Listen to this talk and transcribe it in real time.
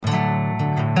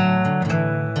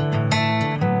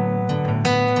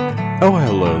Oh,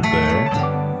 hello there.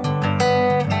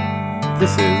 This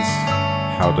is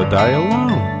How to Die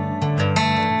Alone.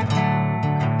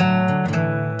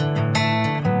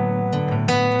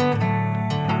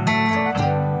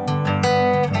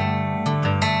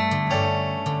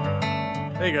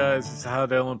 Hey guys, it's the How to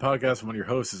Die Alone podcast. One of your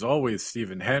hosts is always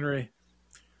Stephen Henry.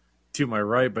 To my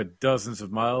right, but dozens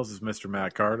of miles, is Mr.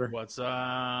 Matt Carter. What's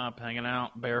up? Hanging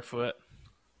out barefoot.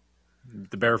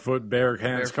 The barefoot bear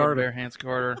hands Carter. Bare hands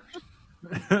Carter.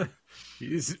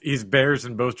 He's bears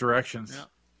in both directions. Yep.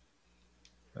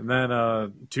 And then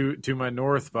to my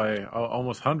north by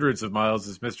almost hundreds of miles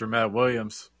is Mr. Matt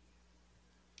Williams.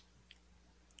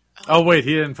 Oh wait,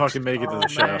 he didn't fucking make it to the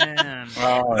show. Man.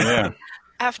 Oh, yeah.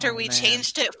 After we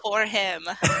changed it for him.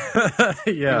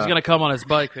 He Yeah. was going to come on his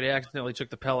bike, but he accidentally took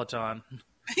the Peloton.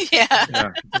 Yeah.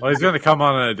 Yeah. Well, he's going to come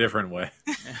on in a different way.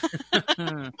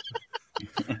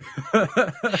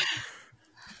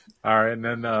 All right, and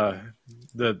then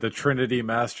the Trinity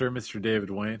Master, Mr. David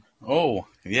Wayne. Oh,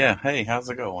 yeah. Hey, how's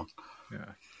it going? Yeah.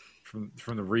 From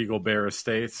the Regal Bear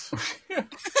Estates.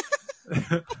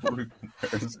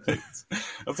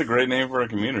 That's a great name for a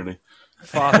community.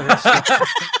 Father, Son,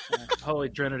 Holy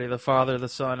Trinity, the Father, the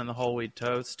Son, and the whole wheat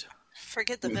toast.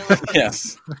 Forget the village.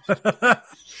 Yes.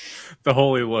 The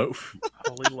Holy Loaf.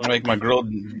 Holy I Lord. make my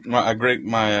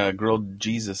grilled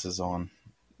Jesus is on.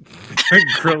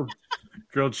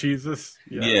 grilled cheeses.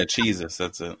 Yeah, Jesus,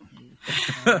 that's it.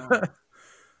 And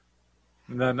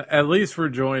then at least we're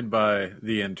joined by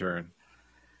the intern,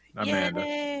 Amanda.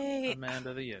 Yay.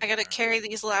 Amanda the I gotta carry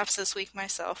these laughs this week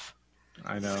myself.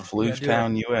 I know.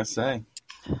 Flooftown, USA.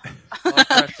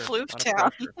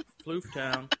 Flooftown.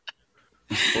 Flooftown.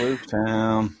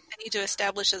 Flooftown. I need to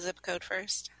establish a zip code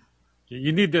first.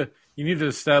 You need to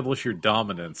establish your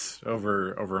dominance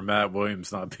over Matt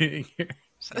Williams not being here.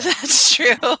 That's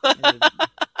true.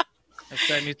 Next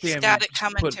time you see He's him, got it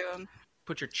coming put, to him.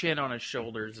 put your chin on his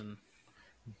shoulders and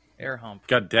air hump.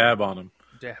 Got dab on him.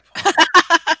 Dap.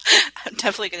 I'm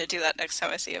definitely gonna do that next time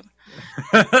I see him.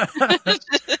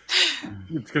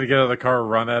 He's gonna get out of the car,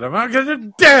 run at him. I'm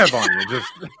gonna dab on you.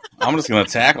 I'm just going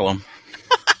to tackle him.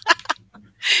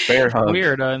 Bear hug.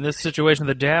 Weird. In this situation,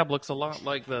 the dab looks a lot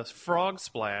like the frog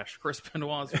splash, Chris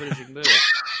Benoit's finishing move.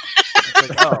 It's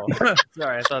like, oh,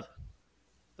 sorry, I thought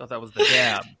that was the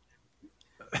dab.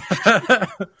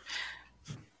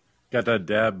 Got that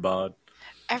dab bod.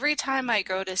 Every time I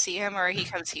go to see him or he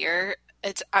comes here,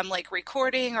 I'm like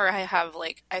recording or I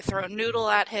throw a noodle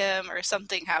at him or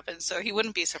something happens, so he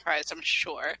wouldn't be surprised, I'm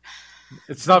sure.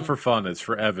 It's not for fun. It's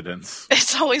for evidence.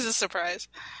 It's always a surprise.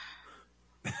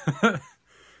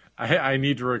 I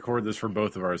need to record this for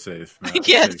both of our sakes.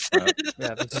 Yes.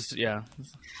 Yeah, this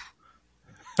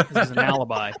is an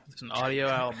alibi. It's an audio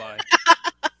alibi.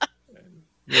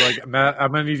 You're like, Matt,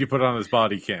 I'm gonna need you to put on this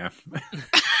body cam.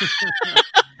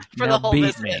 For Now the whole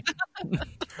beat visit. me.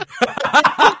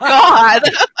 God.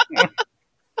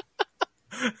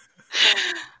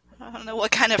 I don't know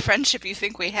what kind of friendship you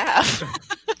think we have.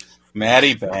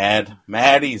 Maddie bad.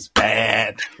 Maddie's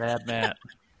bad. Bad Matt.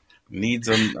 Needs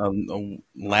a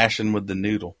lashing with the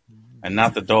noodle. And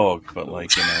not the dog, but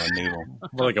a noodle.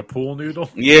 More like a pool noodle.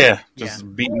 Yeah,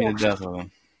 just beat me to death with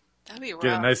him. That'd be rough.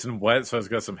 Get it nice and wet so it's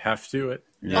got some heft to it.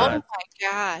 Yeah, Oh my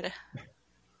God.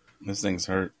 this thing's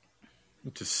hurt.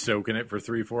 Just soaking it for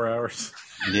 3-4 hours.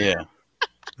 Yeah.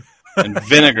 And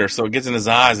vinegar, so it gets in his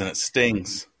eyes and it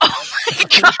stings. Oh my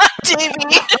God,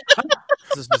 Davey.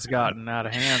 This has just gotten out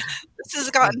of hand. This has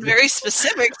gotten very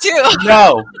specific too.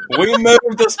 No, we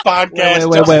moved this podcast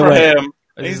Wait, just for wait. him.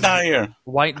 He's not here.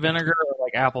 White vinegar or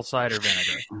like apple cider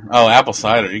vinegar? Oh, apple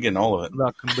cider. You're getting all of it. What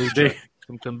about kombucha?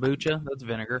 Some kombucha? That's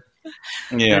vinegar.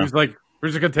 He Yeah. was like, we're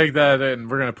just gonna take that and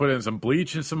we're gonna put in some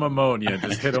bleach and some ammonia and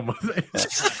just hit him with it.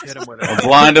 Hit him with Or it.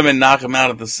 blind him and knock him out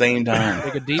at the same time.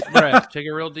 Take a deep breath. Take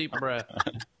a real deep breath.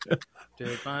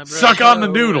 Take my breath Suck on the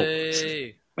noodle.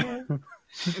 away.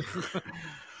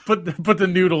 Put the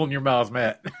noodle in your mouth,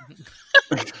 Matt.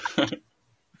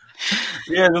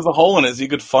 Yeah, there's a hole in it so you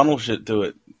could funnel shit to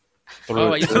it.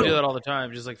 Oh, I used to do that all the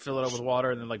time. Just like fill it up with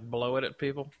water and then like blow it at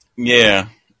people. Yeah.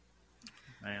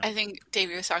 Man. I think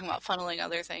Davey was talking about funneling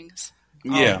other things.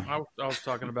 Yeah. Oh, I was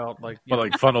talking about like, But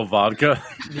like funnel vodka.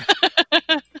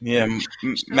 Yeah.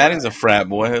 Maddie's a frat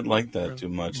boy. I'd like that too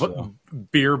much. But So.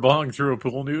 beer bong through a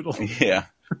pool noodle. Yeah.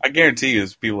 I guarantee you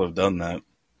people have done that.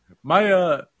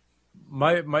 My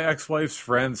ex-wife's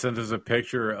friend sent us a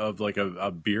picture of like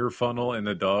a beer funnel in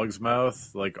the dog's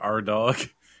mouth, like our dog.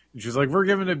 And she's like, we're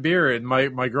giving it beer. And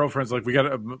my girlfriend's like,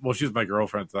 she's my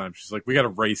girlfriend at the time. She's like, we got to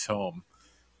race home.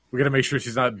 We got to make sure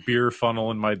she's not beer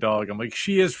funneling my dog. I'm like,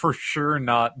 she is for sure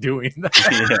not doing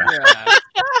that.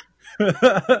 Yeah.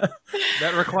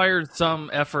 That requires some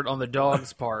effort on the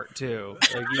dog's part too.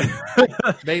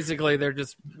 Basically, they're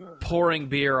just pouring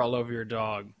beer all over your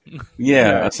dog.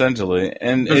 Yeah, essentially.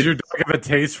 And Does your dog have a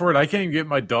taste for it? I can't even get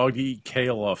my dog to eat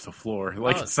kale off the floor.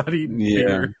 Like, it's not eating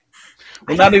beer.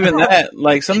 Well, not even that.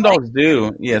 Like, some dogs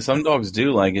do. Yeah, some dogs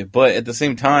do like it, but at the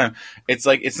same time, it's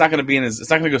like it's not going to be in his. It's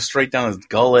not going to go straight down his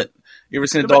gullet. You ever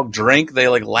seen a dog drink? They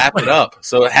like lap it up,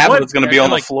 so half of it's going to be on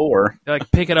the floor. They like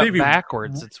pick it up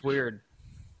backwards. It's weird.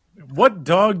 What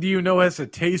dog do you know has a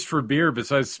taste for beer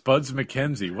besides Spuds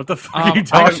McKenzie? What the fuck are you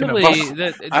talking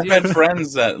about? I've had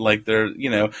friends that like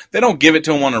they don't give it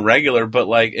to them on a regular, but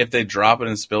like if they drop it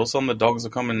and spill some, the dogs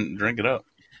will come and drink it up.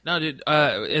 No, dude.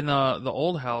 In the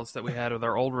old house that we had with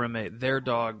our old roommate, their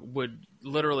dog would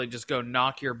literally just go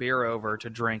knock your beer over to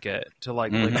drink it, to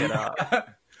like lick it up.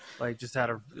 Like, just had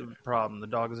a problem. The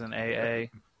dog was in AA.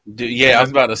 Dude, yeah, I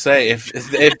was about to say, if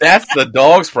that's the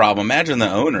dog's problem, imagine the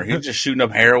owner. He's just shooting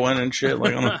up heroin and shit.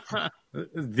 Like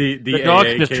the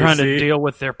dog's just trying to deal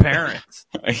with their parents.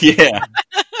 Yeah,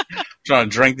 trying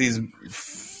to drink these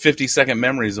 50-second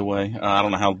memories away. I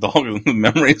don't know how dog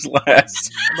memories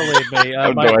last. Believe me,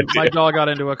 my dog got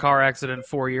into a car accident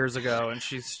 4 years ago, and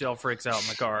she still freaks out in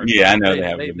the car. Yeah, I know they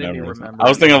have good memories. I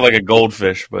was thinking of like a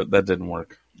goldfish, but that didn't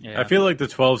work. Yeah. I feel like the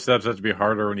 12 steps have to be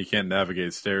harder when you can't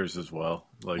navigate stairs as well.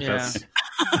 Like that's.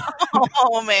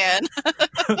 Oh man.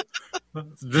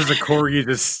 There's a corgi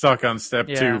just stuck on step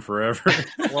 2 forever.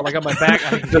 Well, I got my back.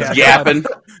 Just yapping.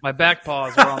 My back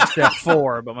paws are on step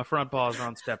 4, but my front paws are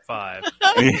on step 5.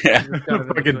 Yeah.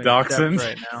 Fucking dachshund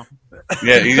right now.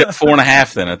 Yeah, you got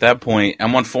 4.5 then. At that point,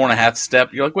 I'm on 4.5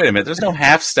 step. You're like, wait a minute, there's no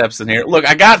half steps in here. Look,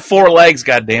 I got 4 legs,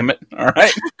 goddammit. All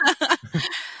right.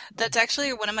 That's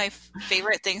actually one of my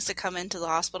favorite things to come into the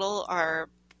hospital are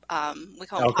we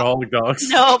call alcoholic dogs.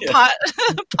 No, pot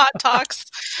talks.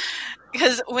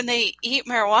 Because when they eat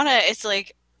marijuana, it's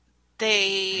like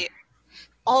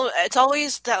it's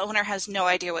always the owner has no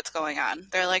idea what's going on.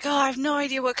 They're like, "Oh, I have no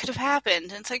idea what could have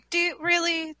happened." And it's like, "Do you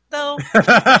really though?"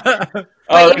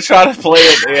 They try to play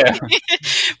it, yeah.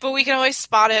 But we can always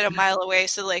spot it a mile away.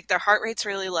 So like their heart rate's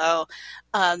really low.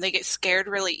 They get scared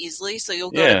really easily. So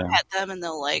you'll go to pet them and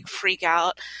they'll like freak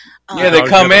out. They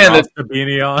come in. The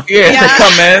beanie on. Yeah, they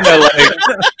come in. They're like,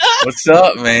 "What's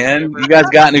up, man? You guys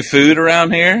got any food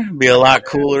around here? Be a lot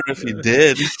cooler if you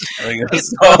did."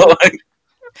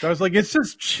 I was like, it's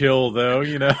just chill, though,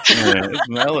 you know. Yeah, it's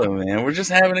mellow, man. We're just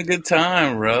having a good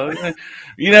time, bro.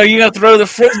 You know, you gonna throw the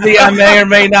frisbee, I may or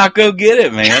may not go get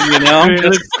it, man. You know,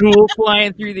 it's cool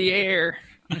flying through the air.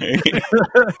 I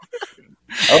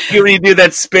like it when you do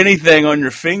that spinny thing on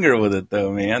your finger with it,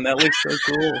 though, man. That looks so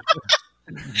cool.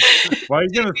 Why are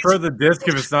you gonna throw the disc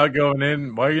if it's not going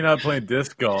in? Why are you not playing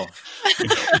disc golf?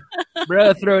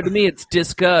 Bro, throw it to me. It's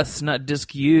disc us, not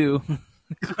disc you.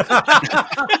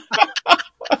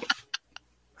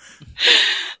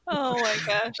 Oh my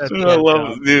gosh!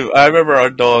 I remember our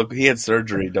dog. He had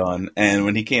surgery done, and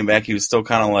when he came back, he was still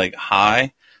kind of like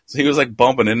high, so he was like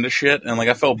bumping into shit, and like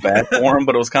I felt bad for him,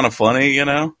 but it was kind of funny, you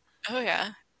know. Oh yeah,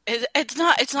 it's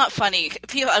not funny.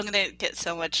 I'm gonna get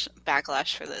so much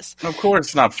backlash for this. Of course,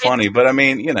 it's not funny, but I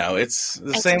mean, you know, it's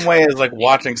the same way as like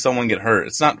watching someone get hurt.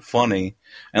 It's not funny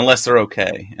unless they're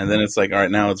okay, and then it's like, all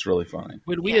right, now it's really funny.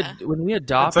 When we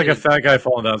adopted, it's like a fat guy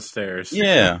falling downstairs.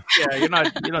 Yeah, you're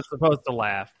not supposed to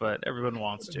laugh, but everyone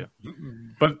wants to.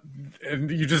 But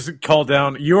you just call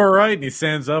down, "You all right?" And he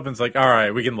stands up and it's like, "All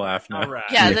right, we can laugh now." All right.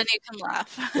 Yeah, then you can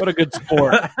laugh. What a good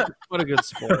sport! What a good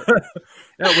sport!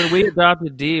 Yeah, when we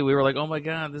adopted Dee, we were like, "Oh my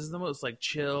god, this is the most like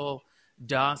chill,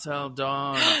 docile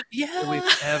dog that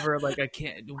we've ever like." I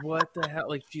can't. What the hell?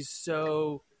 Like, she's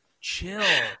so chill.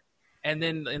 And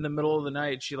then in the middle of the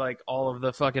night, she like all of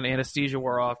the fucking anesthesia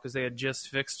wore off because they had just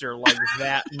fixed her like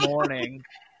that morning.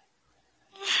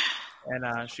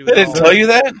 And she was. They didn't tell you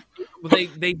that? Well,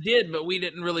 they did, but we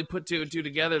didn't really put 2 and 2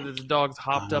 together that the dog's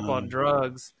hopped up on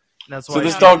drugs. That's why. So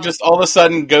this dog just all of a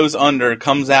sudden goes under,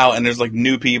 comes out, and there's like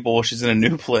new people. She's in a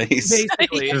new place.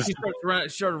 Basically, and she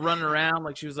started running around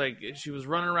like she was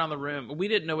running around the room. We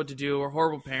didn't know what to do. We're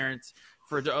horrible parents.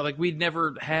 Like we'd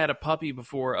never had a puppy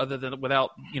before, other than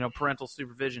without parental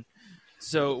supervision.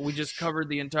 So we just covered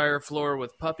the entire floor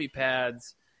with puppy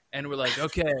pads, and we're like,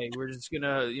 okay, we're just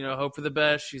gonna hope for the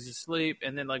best. She's asleep,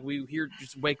 and then like we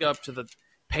just wake up to the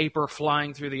paper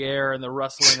flying through the air and the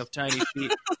rustling of tiny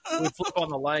feet. We flip on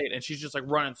the light, and she's just like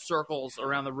running circles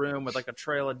around the room with like a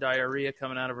trail of diarrhea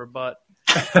coming out of her butt.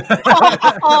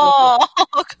 Oh,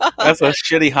 God. That's a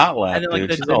shitty hot lap, and then, like,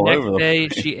 dude. She's the all next over day,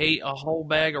 she ate a whole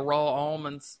bag of raw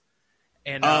almonds,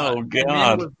 And Oh, and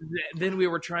God. then we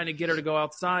were trying to get her to go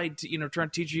outside to, trying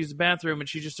to teach her to use the bathroom, and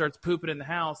she just starts pooping in the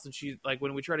house. And she, like,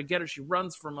 when we try to get her, she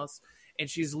runs from us, and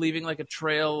she's leaving like a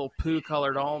trail of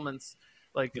poo-colored almonds,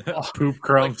 like Poop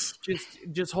crumbs. like,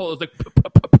 just hold like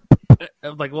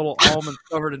like little almonds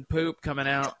covered in poop coming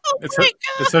out.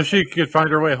 It's so she could find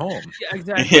her way home. Yeah,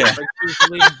 exactly. Yeah. Like she's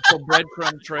leaving a little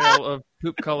breadcrumb trail of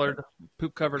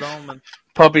poop-covered almonds.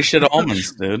 Puppy shit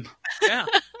almonds, dude. Yeah,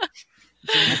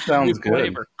 That sounds good.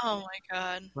 flavor. Oh my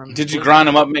god. Did you grind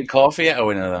them up and make coffee? Oh,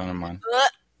 wait, no, never mind.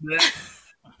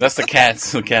 That's the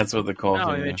cats. The cats with the coffee.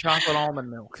 No, yeah. made chocolate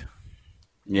almond milk.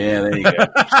 Yeah, there you go.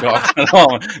 Chocolate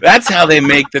almond. That's how they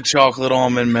make the chocolate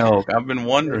almond milk. I've been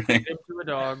wondering. Give it to a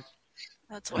dog.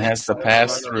 That's It what has to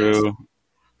pass through.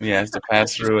 Yeah, it has to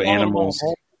pass through animals.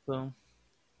 So.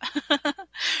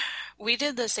 We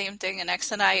did the same thing. An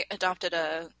ex and I adopted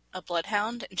a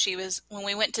bloodhound, and when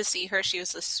we went to see her, she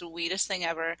was the sweetest thing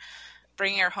ever.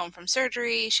 Bringing her home from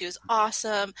surgery, she was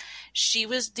awesome. She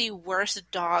was the worst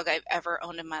dog I've ever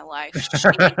owned in my life. She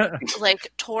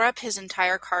like tore up his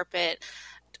entire carpet,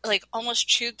 like almost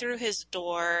chewed through his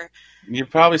door. You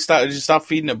probably Did you stop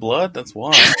feeding it blood? That's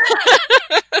why.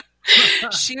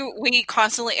 We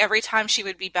constantly, every time she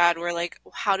would be bad, we're like,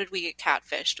 how did we get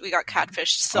catfished? We got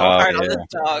catfished so hard on this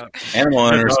dog. Animal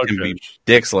owners Dog can be fish.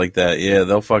 dicks like that. Yeah,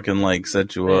 they'll fucking like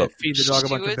set you up. Feed the dog a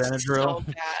She bunch of was Benadryl. so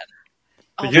bad.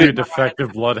 They Oh give you a my God.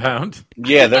 defective bloodhound.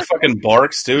 Yeah, their fucking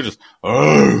barks too, just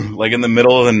like in the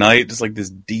middle of the night, just like this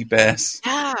deep ass.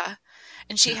 Yeah.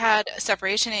 And she had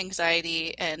separation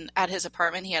anxiety, and at his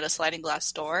apartment, he had a sliding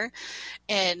glass door.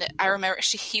 And I remember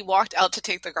he walked out to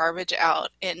take the garbage out,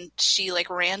 and she like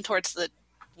ran towards the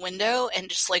window and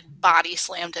just like body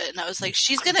slammed it. And I was like,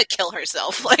 she's gonna kill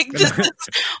herself. Like this is a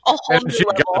whole And new she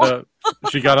level.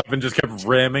 got up and just kept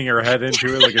ramming her head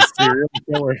into it like a serial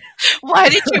killer. Why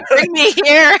did you bring me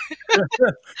here?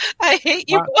 I hate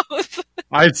you both.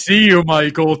 I see you,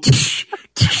 Michael.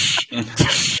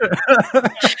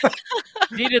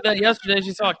 She did that yesterday.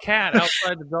 She saw a cat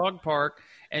outside the dog park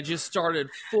and just started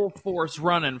full force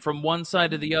running from one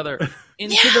side to the other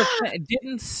into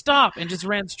didn't stop and just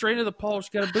ran straight to the pole. She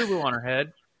got a boo-boo on her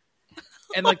head.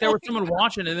 And like there was someone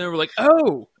watching and they were like,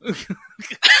 oh,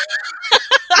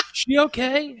 she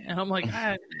okay? And I'm like,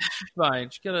 she's fine.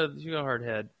 She got a hard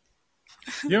head.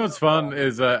 You know what's fun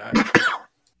is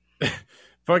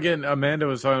fucking Amanda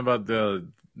was talking about the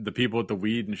people with the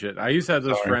weed and shit. I used to have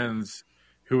those friends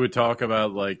who would talk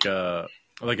about like I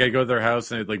go to their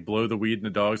house and they'd like blow the weed in the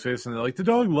dog's face and they're like, the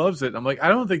dog loves it. I'm like, I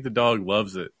don't think the dog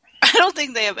loves it. I don't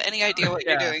think they have any idea what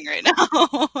you're doing right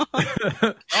now.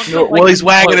 Well, he's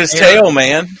wagging his tail,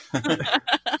 man.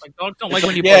 Like dogs don't like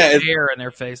when you Yeah, put air in their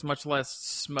face, much less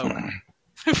smoke.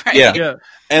 Right? Yeah.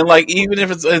 And like even if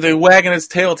it's they're wagging its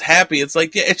tail, it's happy. It's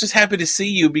like it's just happy to see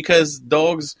you because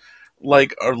dogs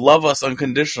like love us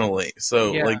unconditionally.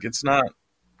 So like it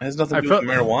has nothing to do with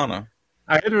marijuana.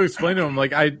 I had to explain to him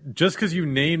like just because you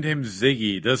named him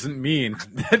Ziggy doesn't mean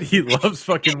that he loves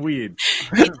fucking weed.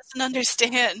 He doesn't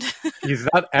understand. He's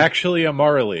not actually a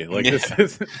Marley. Like this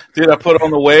is Dude, I put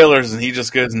on the Whalers and he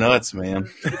just goes nuts, man.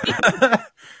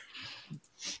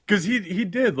 because he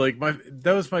did like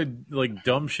that was my like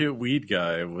dumb shit weed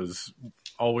guy was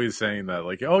always saying that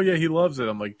like, oh yeah, he loves it.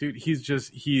 I'm like, dude,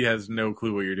 he has no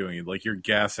clue what you're doing. Like you're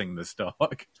gassing this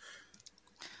dog.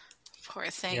 Poor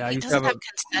thing. Yeah, I he used to doesn't have have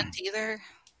consent either.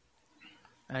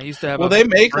 I used to have Well, a they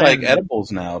make friend- like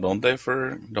edibles now, don't they, for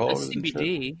a dogs? and shit?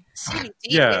 CBD. CBD,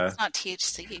 Yeah. it's not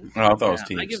THC. Oh, I thought it was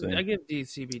Yeah, THC. I give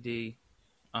DCBD.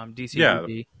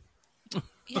 DCBD.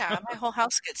 Yeah, my whole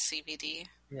house gets CBD.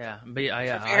 Yeah, but I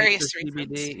For eat various the CBD.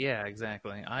 reasons. Yeah,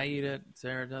 exactly. I eat it.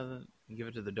 Sarah doesn't. And give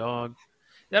it to the dog.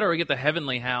 That or we get the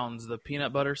Heavenly Hounds, the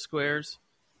peanut butter squares.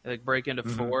 They like break into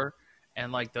 4,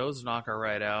 and like those knock her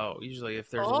right out. Usually, if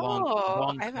there's a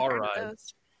long I haven't car heard of ride.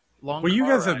 those. Well, you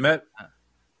guys have met.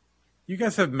 You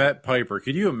guys have met Piper.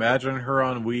 Could you imagine her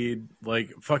on weed,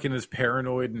 like fucking as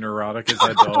paranoid and neurotic as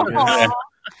that dog is? Aw.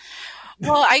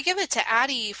 Well, I give it to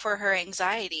Addie for her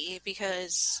anxiety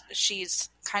because she's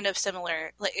kind of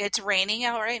similar. Like it's raining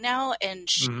out right now, and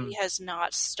she has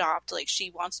not stopped. Like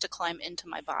she wants to climb into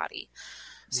my body.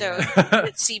 So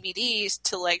it's CBDs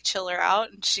to like chill her out,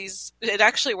 and it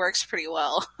actually works pretty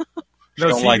well. No,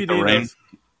 Don't like the rain.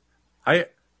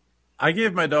 I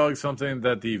gave my dog something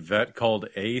that the vet called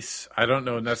Ace. I don't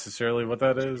know necessarily what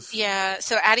that is. Yeah,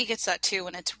 so Addie gets that too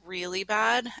when it's really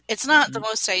bad. It's not the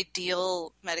most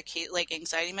ideal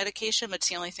anxiety medication, but it's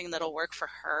the only thing that'll work for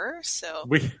her. So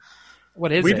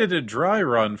What is we it? did a dry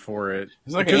run for it.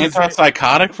 It's like an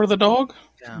antipsychotic for the dog?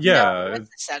 Yeah, No, it's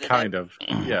a sedative. kind of.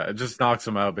 Yeah, it just knocks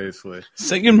them out basically.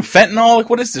 So you fentanyl? Like,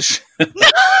 what is this shit?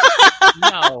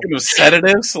 No. Give him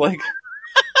sedatives, like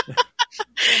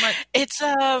It's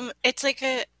like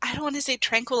a, I don't want to say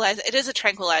tranquilizer. It is a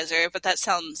tranquilizer, but that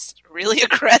sounds really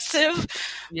aggressive.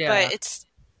 Yeah. But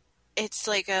it's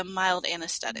like a mild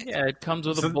anesthetic. Yeah, it comes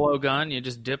with a blowgun. You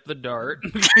just dip the dart.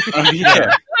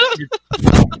 yeah.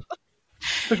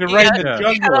 Took it right in the You gotta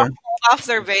jugular. hold off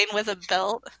their vein with a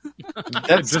belt.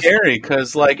 That's scary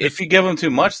because, like, if you give them too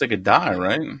much, they could die,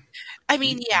 right? I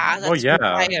mean, yeah, that's Well, yeah.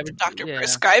 why Yeah, the doctor yeah.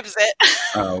 prescribes it.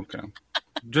 Oh, okay.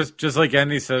 Just like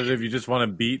any sedative, you just want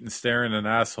to beat and stare in an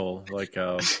asshole, like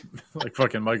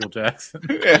fucking Michael Jackson.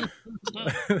 Yeah.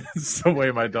 It's the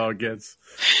way my dog gets.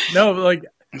 No, but like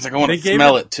It's like I want They to gave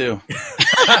smell it too.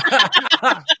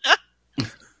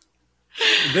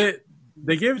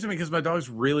 they gave it to me because my dog's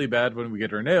really bad when we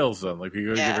get her nails done. Like we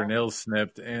go get her nails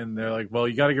snipped, and they're like, "Well,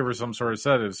 you got to give her some sort of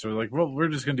sedative." So we're like, "Well, we're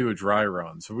just gonna do a dry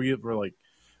run." So we're like,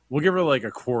 we'll give her like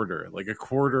a quarter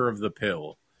of the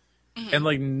pill, and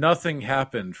like nothing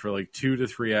happened for like 2 to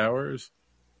 3 hours.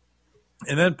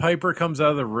 And then Piper comes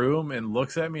out of the room and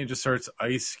looks at me and just starts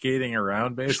ice skating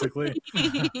around, basically.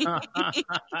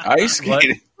 Ice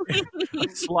skating.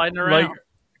 Sliding around. Like,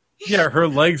 yeah, her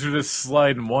legs are just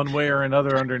sliding one way or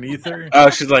another underneath her.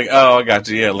 Oh, she's like, oh, I got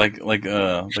you. Yeah, like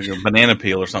a banana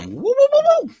peel or something. Woo, woo,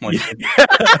 woo, woo. Like,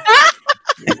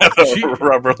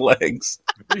 rubber legs.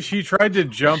 She tried to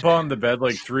jump on the bed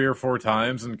like 3 or 4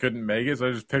 times and couldn't make it. So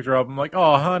I just picked her up. I'm like,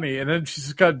 "Oh, honey!" And then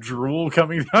she's got drool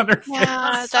coming down her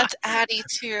Yeah, face. that's Addie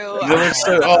too.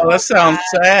 That sounds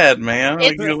sad, man.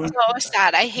 It's Like, so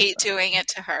sad. I hate doing it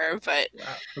to her, but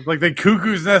It's like they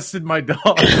cuckoo's nested my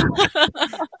dog.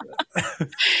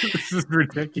 This is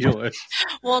ridiculous.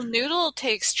 well, Noodle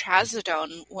takes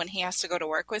trazodone when he has to go to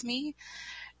work with me.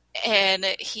 And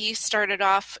he started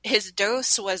off, his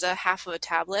dose was a half of a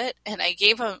tablet, and I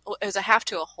gave him, it was a half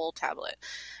to a whole tablet.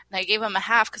 And I gave him a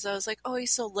half because I was like, oh,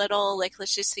 he's so little, like,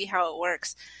 let's just see how it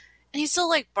works. And he's still,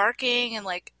 like, barking and,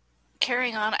 like,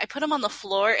 carrying on. I put him on the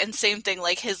floor, and same thing,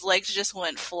 like, his legs just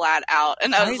went flat out.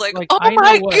 And I was like oh I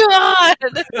my know God!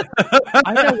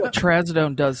 I know what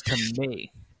trazodone does to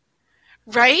me.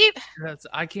 Right?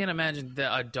 I can't imagine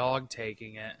a dog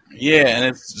taking it. yeah, and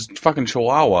it's just fucking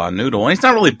Chihuahua Noodle. And he's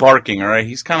not really barking, all right?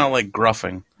 He's kind of like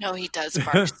gruffing. No, he does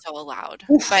bark so loud.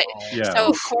 But, Yeah.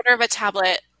 so, quarter of a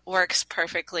tablet works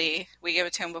perfectly. We give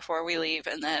it to him before we leave,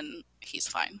 and then he's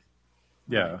fine.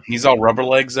 Yeah. He's all rubber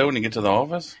legs, though, when you get to the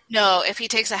office? No, if he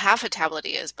takes a half a tablet,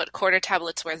 he is, but quarter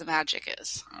tablet's where the magic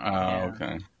is. Oh,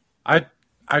 okay.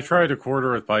 I tried a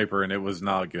quarter with Piper and it was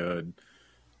not good.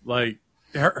 Like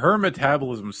her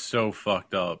metabolism's so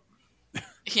fucked up.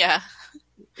 Yeah.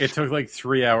 It took like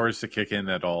 3 hours to kick in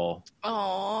at all.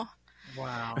 Oh.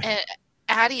 Wow. And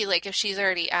Addie, like, if she's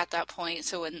already at that point,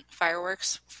 so when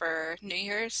fireworks for New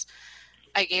Year's,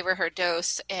 I gave her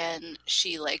dose and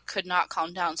she, like, could not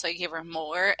calm down, so I gave her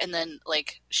more, and then,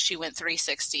 like, she went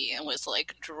 360 and was,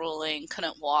 like, drooling,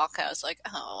 couldn't walk. I was like,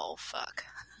 oh, fuck.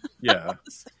 Yeah.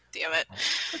 Damn it.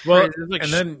 Well, Right, it's like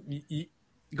and then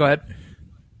Go ahead.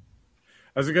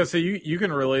 I was gonna say you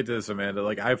can relate to this, Amanda.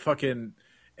 Like I fucking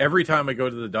every time I go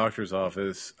to the doctor's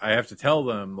office, I have to tell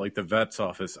them, like the vet's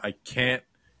office, I can't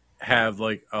have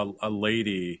like a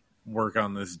lady work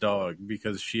on this dog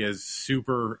because she is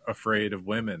super afraid of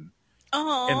women,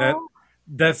 Oh. and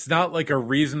that's not like a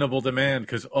reasonable demand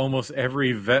because almost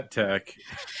every vet tech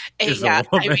is Yeah, a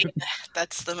woman. I mean,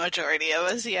 that's the majority of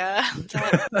us, yeah.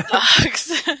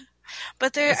 Dogs.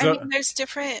 But there's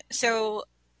different, so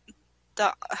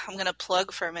I'm going to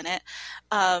plug for a minute.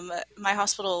 My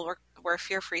hospital, we're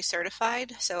fear-free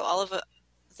certified, so all of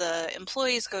the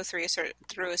employees go through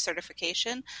a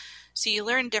certification. So you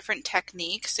learn different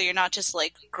techniques, so you're not just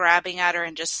like grabbing at her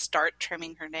and just start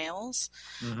trimming her nails.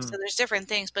 Mhm. So there's different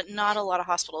things, but not a lot of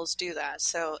hospitals do that,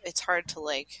 so it's hard to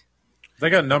like... They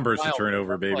got numbers to Wild. turn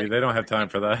over, baby. Like- They don't have time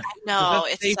for that. No,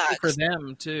 That's it safety sucks. for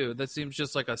them too. That seems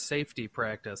just like a safety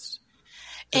practice.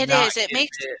 to It not is. It get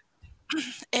makes bit.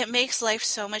 it makes life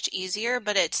so much easier,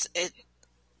 but it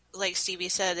like Stevie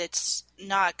said, it's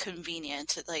not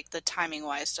convenient. Like the timing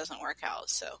wise doesn't work out.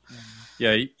 So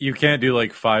Yeah, you can't do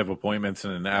like 5 appointments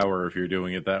in an hour if you're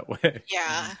doing it that way.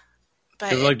 yeah,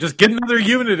 but They're like, just get another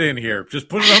unit in here. Just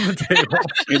put it on the table.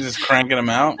 You're just cranking them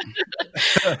out.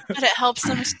 but it helps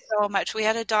them so much. We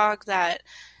had a dog that,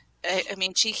 I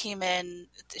mean, she came in,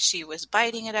 she was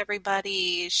biting at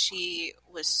everybody. She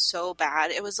was so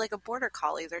bad. It was like a border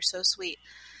collie. They're so sweet.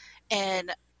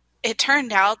 And it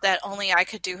turned out that only I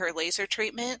could do her laser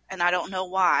treatment, and I don't know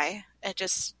why. It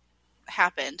just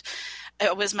happened.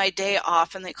 It was my day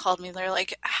off, and they called me. They're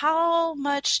like, how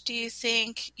much do you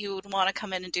think you would want to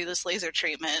come in and do this laser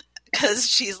treatment? Because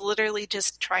she's literally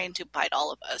just trying to bite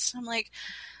all of us. I'm like,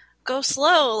 go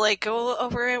slow, like go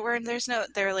over it where there's no.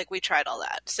 They're like, we tried all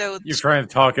that. So You're trying to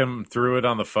talk him through it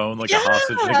on the phone like Yeah. a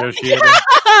hostage negotiator.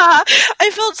 I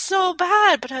felt so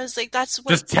bad, but I was like, that's what.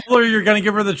 Just tell her you're going to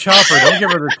give her the chopper. Don't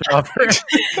give her the chopper.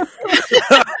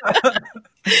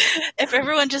 If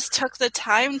everyone just took the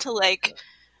time to like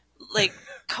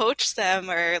coach them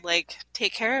or like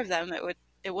take care of them,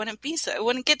 it wouldn't be so. It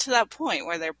wouldn't get to that point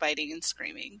where they're biting and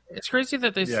screaming. It's crazy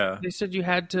that they Yeah. they said you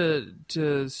had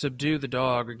to subdue the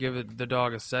dog or give the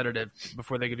dog a sedative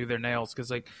before they could do their nails. Because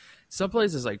like some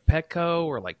places like Petco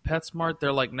or like PetSmart,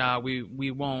 they're like, nah, we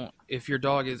won't. If your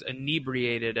dog is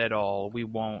inebriated at all, we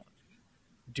won't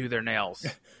do their nails.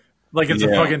 Like it's a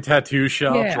Yeah. fucking tattoo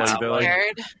shop. Yeah. Like, they're like,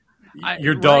 Weird.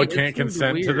 your dog Right, can't it seems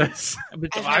consent to weird. this.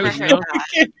 But I've I never was, heard you know,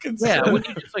 that. yeah, wouldn't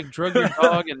you just like drug your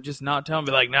dog and just not tell him?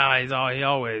 Be like, nah, he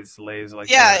always lays like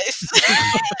Yeah, that.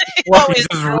 it's Well, always he's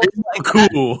just feels real like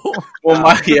cool. Well,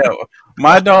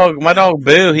 my dog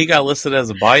Boo, he got listed as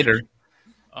a biter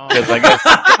because Oh, I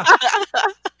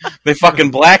guess they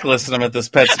fucking blacklisted him at this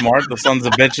PetSmart. The sons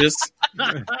of bitches.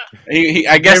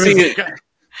 I guess he.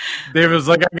 David was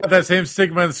like, I got that same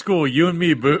stigma in school. You and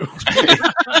me, boo.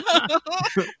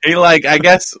 He like I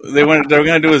guess they were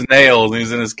gonna do his nails and he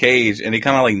was in his cage and he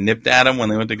kind of like nipped at him when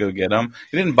they went to go get him.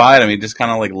 He didn't bite him. He just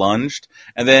kind of like lunged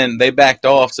and then they backed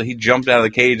off. So he jumped out of the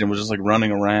cage and was just like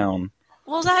running around.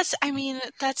 Well,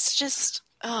 that's just,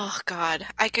 oh God,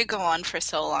 I could go on for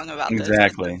so long about this.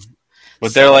 Exactly.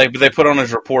 But they put on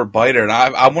his report biter, and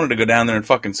I wanted to go down there and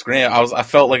fucking scream. I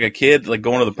felt like a kid, like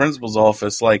going to the principal's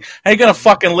office, like, "Hey, you gonna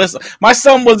fucking listen? My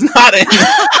son was not in.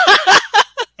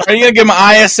 Are you gonna give him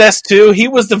an ISS too? He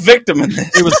was the victim in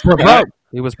this. he was provoked.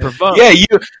 He was provoked. Yeah,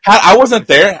 I wasn't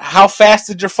there. How fast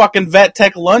did your fucking vet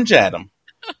tech lunge at him?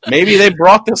 Maybe they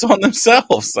brought this on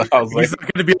themselves." So I was like, He's not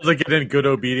going to be able to get in good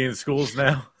obedience schools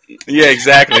now. "Yeah,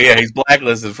 exactly. Yeah, he's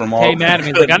blacklisted from all." Hey, madam,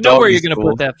 he's like, I know where doggy you're going to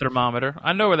schools." put that thermometer.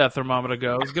 I know where that thermometer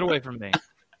goes. Get away from me.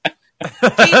 Me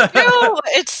too.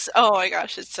 It's, oh my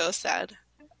gosh, it's so sad.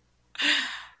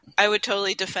 I would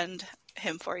totally defend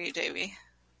him for you, Davey.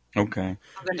 Okay.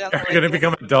 I'll go down Are the you going to list.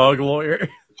 become a dog lawyer?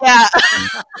 Yeah.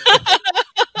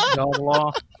 Dog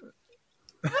law.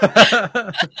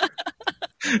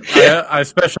 I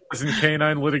specialize in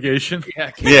canine litigation.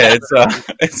 Yeah, Yeah,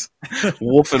 it's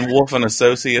Wolf and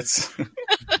Associates.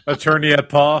 Attorney at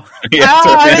paw. Yeah,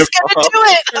 Oh, I Tornado was Paw.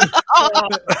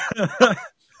 gonna do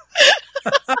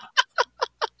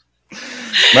it.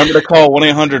 Remember to call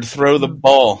 1-800 throw the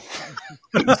ball.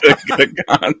 Good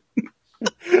God.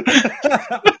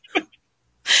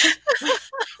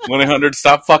 1-800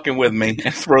 stop fucking with me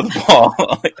and throw the ball.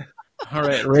 All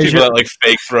right, raise People your, that like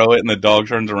fake throw it and the dog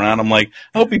turns around. I'm like,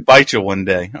 I hope he bites you one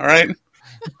day. All right.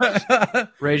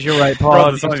 raise your right Bro,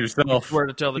 paw. this on yourself. Swear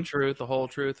to tell the truth, the whole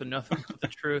truth, and nothing but the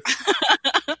truth.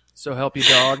 So help you,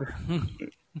 dog.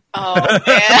 Oh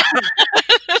man.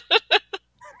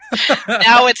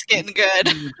 Now it's getting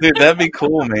good. Dude, that'd be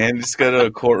cool, man. Just go to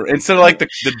a court instead of like the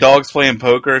dogs playing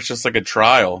poker. It's just like a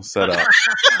trial set up.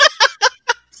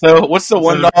 So what's the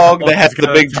one dog that has the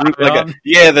big droop?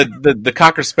 The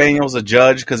Cocker Spaniel's a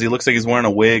judge because he looks like he's wearing a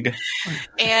wig.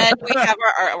 And we have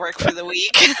our artwork for the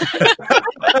week.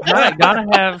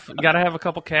 Gotta have a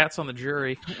couple cats on the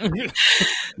jury.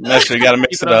 That's you got to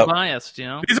mix Keep it up. unbiased, you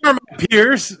know. These are my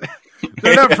peers.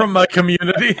 They're not from my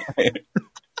community.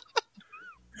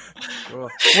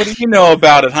 What do you know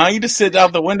about it, huh? You just sit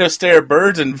out the window, stare at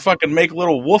birds, and fucking make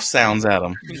little wolf sounds at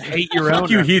them. You hate your own. Fuck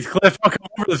you, Heathcliff. I'll come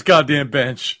over this goddamn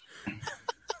bench.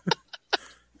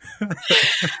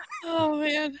 Oh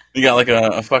man. You got like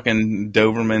a fucking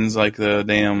Doberman's, like the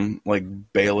damn like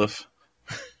bailiff.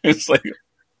 It's like,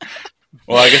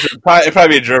 well, I guess it'd probably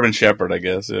be a German Shepherd, I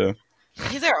guess. Yeah.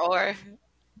 Either or.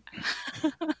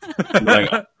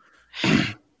 Like,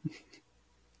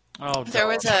 Oh, There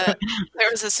was a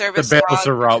The service bailiff's a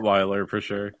dog. Rottweiler for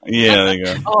sure. yeah, there you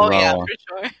go. Oh yeah, Raw. for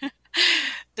sure.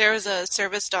 There was a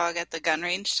service dog at the gun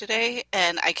range today,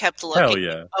 and I kept Hell looking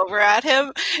yeah. over at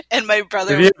him, and my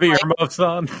brother Did he was have like, earmuffs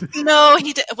on? "No,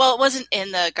 he did." Well, it wasn't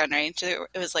in the gun range; it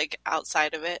was like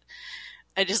outside of it.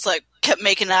 I just like kept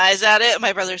making eyes at it. And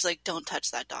my brother's like, "Don't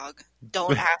touch that dog.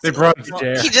 Don't ask." They him. brought it to Don't."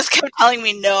 jail. He just kept telling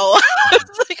me no. I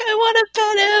was like, "I want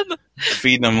to pet him."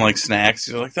 Feeding them like snacks.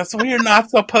 You're like, that's what you're not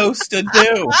supposed to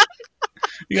do.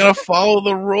 You gotta follow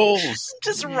the rules.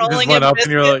 Just You rolling just went him up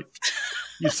and you're biscuits.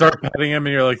 like, you start petting him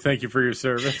and you're like, thank you for your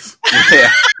service. Yeah.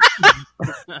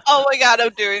 "Oh my god, I'm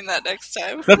doing that next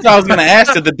time." That's what I was gonna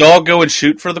ask. Did the dog go and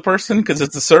shoot for the person? Because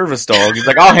it's a service dog. He's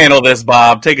like, I'll handle this,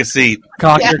 Bob. Take a seat.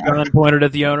 Cock Yeah. your gun, pointed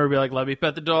at the owner, be like, "Let me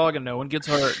pet the dog, and no one gets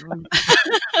hurt."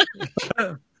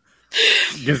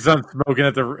 Gets done smoking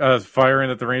at the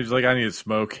firing at the range. Like, I need to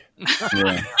smoke.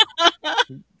 Yeah.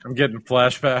 I'm getting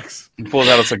flashbacks. He pulls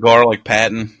out a cigar like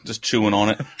Patton, just chewing on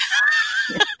it.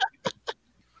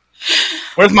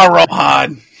 Where's my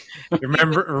rawhide? It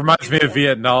reminds me of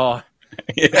Vietnam.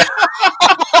 Yeah.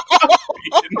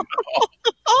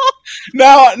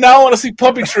 Now I want to see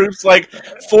puppy troops like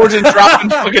forging, dropping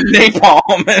fucking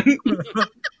napalm and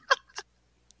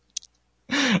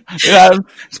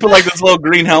just put like those little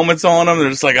green helmets on them. They're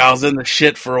just like, I was in the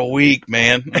shit for a week,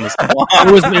 man.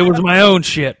 It was my own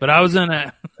shit, but I was in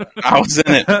it. I was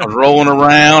in it. I was rolling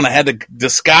around. I had to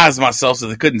disguise myself so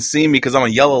they couldn't see me because I'm a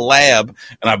yellow lab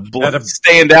and I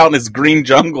stand out in this green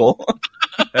jungle.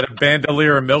 Had a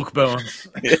bandolier of milk bones.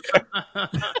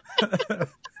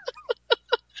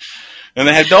 And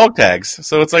they had dog tags,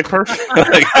 so it's like perfect.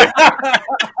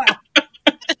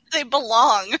 They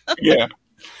belong. Yeah.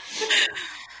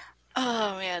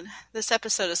 Oh man, this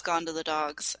episode has gone to the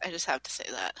dogs. I just have to say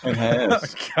that. It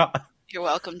has. God. You're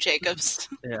welcome, Jacobs.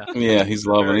 Yeah. Yeah, he's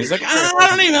loving it. He's like, I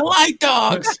don't even like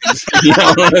dogs. Just, He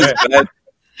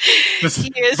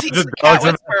is. He's just a cat dogs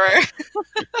whisperer.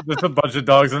 just a bunch of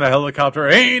dogs in a helicopter.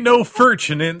 Ain't no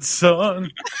fortunate,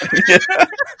 son.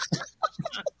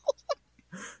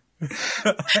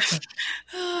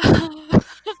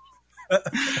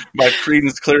 My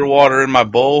Creedence Clearwater in my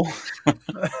bowl.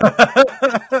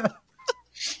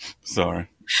 Sorry.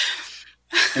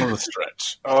 It was a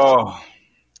stretch. Oh.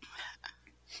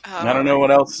 I don't know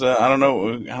what else. I don't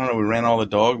know. We ran all the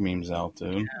dog memes out,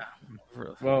 dude.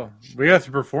 Well, we got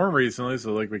to perform recently,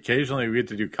 so like occasionally we get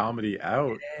to do comedy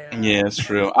out. Yeah, it's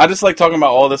true. I just like talking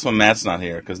about all this when Matt's not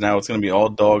here because now it's going to be all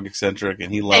dog eccentric,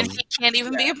 and he loves And he can't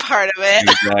even be a part of it.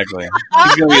 Exactly.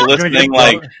 He's going to be listening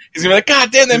like he's going to be like,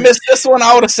 God damn, they missed this one.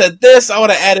 I would have said this. I would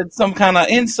have added some kind of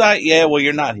insight. Yeah, well,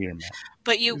 you're not here, Matt.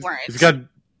 But you weren't. He's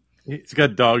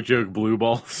got dog joke blue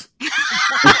balls.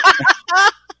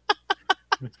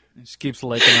 He just keeps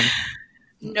licking them.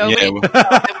 Nobody Yeah. knows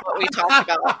what we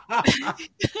talked about.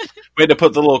 We had to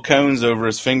put the little cones over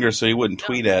his fingers so he wouldn't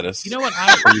tweet at us. You know what?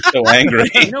 He's so angry.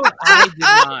 You know what?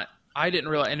 I didn't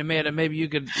realize. And Amanda, maybe you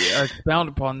could expound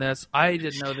upon this. I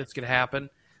didn't know this could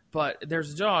happen. But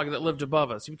there's a dog that lived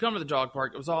above us. He would come to the dog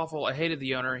park. It was awful. I hated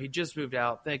the owner. He just moved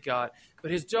out. Thank God.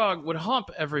 But his dog would hump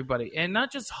everybody, and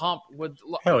not just hump. Would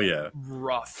Hell yeah,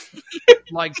 rough,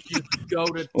 like just go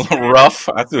to Rough.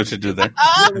 I see what you did there.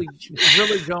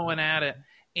 really going at it.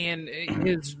 And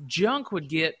his junk would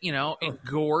get,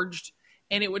 engorged,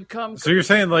 and it would come. So you're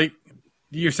saying like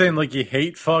you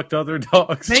hate fucked other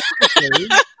dogs? Basically,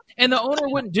 and the owner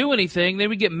wouldn't do anything. They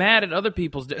would get mad at other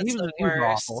people's. He was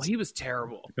awful. He was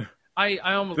terrible. I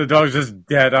almost The dog's just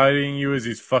dead-eyeing you as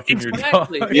he's fucking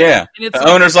Exactly. your dog. Yeah. And it's The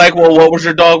owner's like, well, what was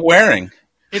your dog wearing?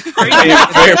 It's Being crazy.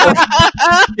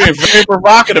 very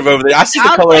provocative over there. I see the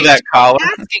Sounds color of like that collar.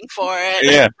 Asking for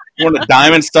it. Yeah. You want a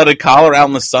diamond-studded collar out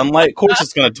in the sunlight? Of course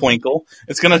it's going to twinkle.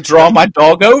 It's going to draw my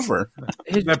dog over.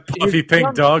 That puffy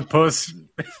pink dog puss.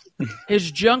 His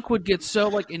junk would get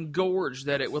so engorged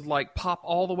that it would pop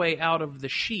all the way out of the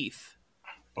sheath.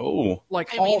 Oh.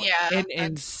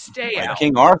 And stay Like out.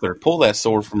 King Arthur. Pull that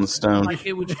sword from the stone.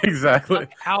 It would just Exactly.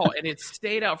 out, and it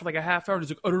stayed out for a half hour. And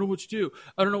he's like, I don't know what to do.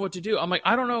 I don't know what to do. I'm like,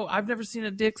 I don't know. I've never seen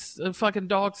a fucking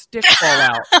dog's dick fall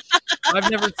out. I've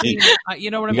never seen.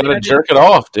 You know what I You mean? got to jerk it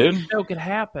off, dude. It could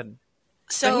happen.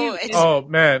 So But Oh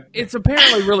man, it's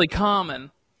apparently really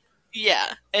common. yeah,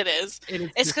 it is.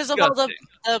 And It's because of all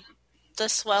disgusting. the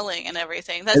swelling and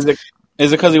everything. That's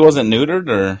Is it because he wasn't neutered,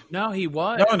 or? No, he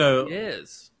was. No. He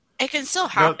is. it can still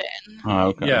happen. Oh,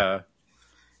 okay. yeah.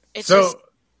 It's So just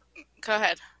go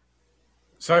ahead.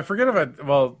 So I forget about.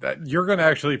 Well, you're going to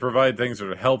actually provide things that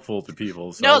are helpful to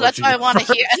people. So No, that's why I want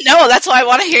to hear. No, that's why I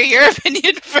want to hear your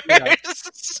opinion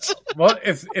first. Well,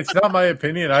 it's not my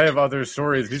opinion. I have other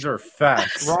stories. These are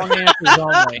facts. Wrong answers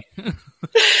only.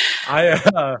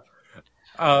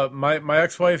 My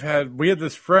ex-wife we had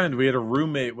this friend. We had a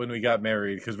roommate when we got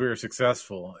married because we were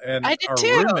successful, and I did our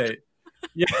too. roommate.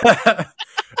 Yeah.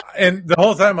 And the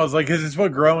whole time I was like, "Is this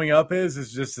what growing up is?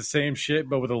 It's just the same shit,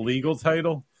 but with a legal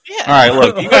title." Yeah. All right,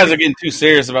 look, you guys are getting too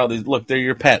serious about these. Look, they're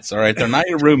your pets, all right? They're not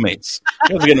your roommates.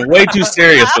 You guys are getting way too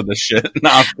serious with this shit.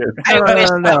 No, I'm kidding. I wish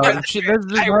No. that was- This is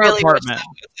I her really wish apartment.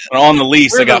 that On the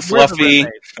lease, I got We're the Fluffy.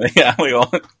 roommates. Yeah, we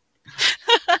all.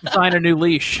 Sign a new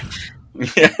leash.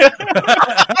 Yeah.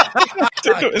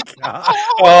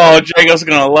 Oh, Jacob's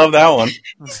going to love that one.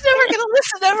 He's never gonna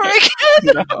listen ever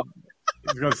again. No.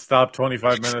 He's going to stop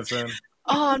 25 minutes in.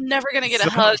 Oh, I'm never gonna get a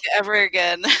hug ever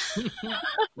again.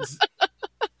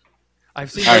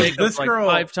 I've seen All right, Jacob this girl-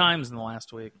 5 times in the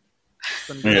last week.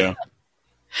 Yeah.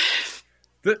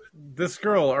 This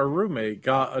girl, our roommate,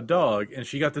 got a dog, and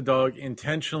she got the dog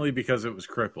intentionally because it was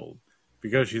crippled,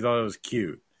 because she thought it was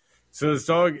cute. So this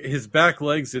dog, his back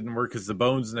legs didn't work because the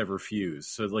bones never fused.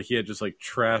 So like he had just like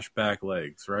trash back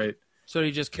legs, right? So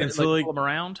he just And couldn't so, like- pull him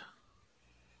around.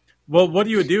 Well, what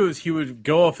he would do is he would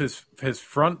go off his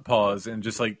front paws and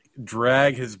just like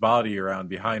drag his body around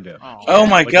behind him. Oh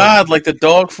my Like god! Like the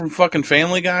dog from fucking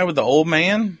Family Guy with the old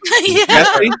man, Yeah.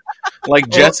 Jesse. Like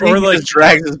Jesse, or he like- just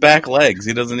drags his back legs.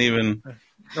 He doesn't even.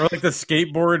 Or like the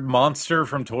skateboard monster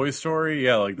from Toy Story.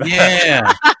 Yeah, like that.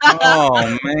 Yeah.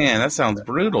 Oh man, that sounds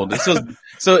brutal. This was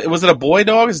so. Was it a boy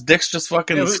dog? His dick's just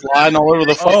fucking It was- sliding all over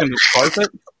the fucking carpet.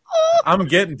 I'm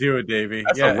getting to it, Davey.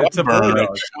 That's Yeah, it's a rug burn.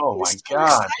 bulldog. Oh my So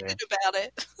god! excited about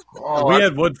it. Oh, We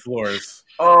had wood floors.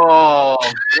 oh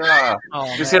god!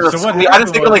 Oh, Just man. hear the So what I happened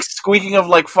just think of was- like squeaking of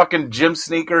like fucking gym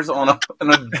sneakers on a.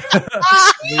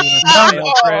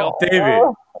 Trail, trail. Davey,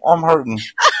 I'm hurting.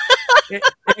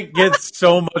 it gets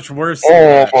so much worse.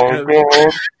 Oh my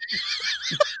god!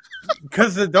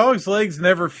 Because the dog's legs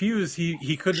never fused,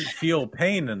 he couldn't feel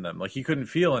pain in them. Like he couldn't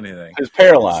feel anything. He's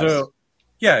paralyzed. So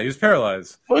yeah, he was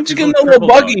paralyzed. Why don't you He's get a a little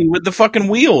crippled buggy with the fucking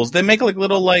wheels? They make like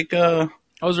little like.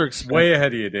 Those are expensive. Way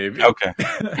ahead of you, Davey. Okay.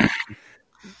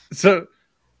 So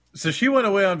she went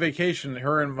away on vacation,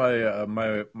 her and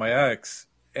my ex,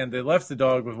 and they left the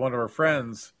dog with one of her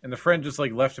friends, and the friend just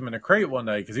like left him in a crate one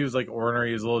night because he was like ornery,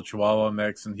 he was a little Chihuahua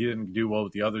mix, and he didn't do well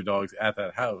with the other dogs at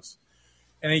that house.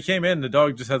 And he came in, the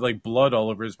dog just had like blood all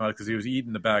over his mouth because he was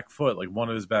eating the back foot, like one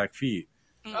of his back feet.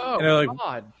 Oh, And they're like-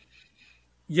 God.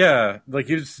 Yeah, like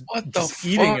he was What the just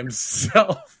eating fuck?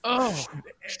 himself. Oh.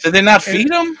 Did they not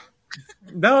feed him?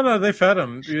 No, they fed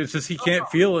him. It's just he can't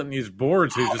feel it and he's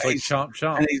bored, so he's just like Nice. chomp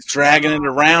chomp. And he's dragging it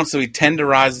around, so he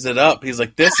tenderizes it up. He's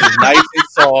like, "This is nice and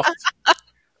soft.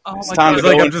 Oh, It's my time God. to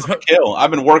Like, go I'm and just- kill."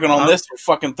 I've been working on this for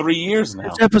fucking 3 years now.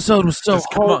 This episode was so Just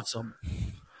come on. wholesome.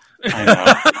 I know.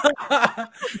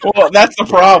 Well, that's the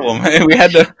problem. We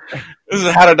had to. This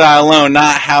is how to die alone,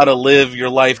 not how to live your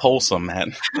life wholesome,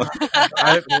 man.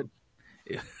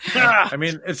 I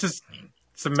mean, it's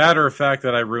a matter of fact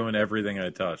that I ruin everything I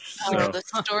touch. Oh, So the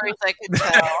stories I could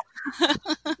tell.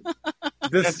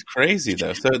 this, That's crazy,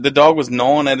 though. So the dog was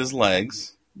gnawing at his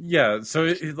legs. yeah.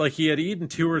 So like he had eaten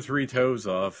 2 or 3 toes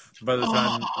off by the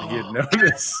time he had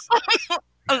noticed.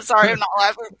 I'm sorry, I'm not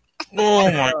laughing.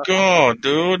 Oh my god,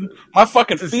 dude! My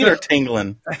fucking feet are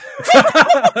tingling.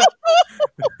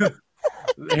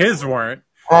 His weren't.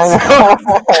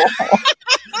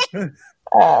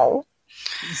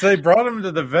 So they brought him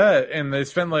to the vet, and they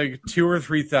spent like $2,000 or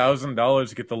 $3,000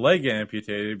 to get the leg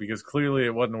amputated because clearly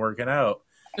it wasn't working out.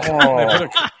 Oh.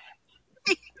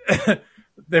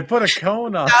 They put a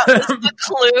cone on That was him. the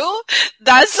clue.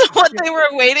 That's what they were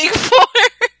waiting for.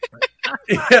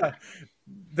 Yeah.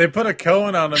 They put a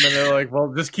cone on him, and they're like,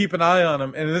 well, just keep an eye on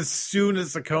him. And as soon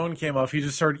as the cone came off, he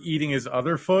just started eating his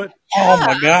other foot. Oh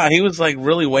my god, he was like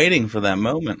really waiting for that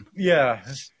moment. Yeah.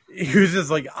 He was just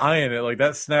like eyeing it, like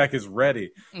that snack is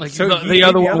ready. Like So the, he the ate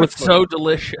other the one other was foot. so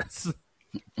delicious.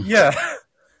 Yeah.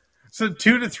 So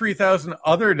 $2,000 to $3,000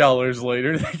 other dollars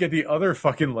later, they get the other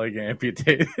fucking leg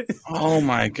amputated. Oh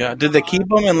my god, did they keep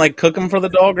him and like cook him for the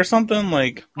dog or something?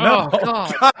 Like, Oh,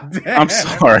 God. I'm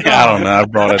sorry, I don't know. I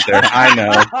brought it there. I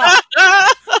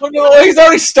know. Well, he's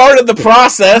already started the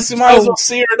process. You might as well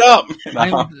sear it up. No,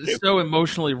 I'm so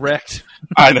emotionally wrecked.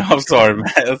 I know. I'm sorry,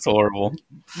 man. That's horrible.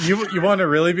 You want to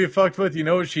really be fucked with? You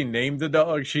know what she named the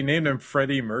dog? She named him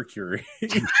Freddie Mercury.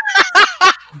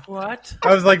 What?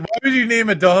 I was like, why would you name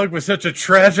a dog with such a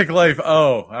tragic life?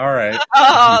 Oh, all right.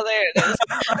 Oh, there it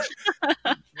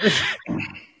is.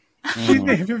 She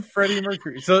named him Freddie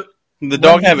Mercury. So The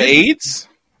dog have AIDS?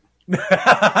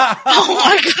 Oh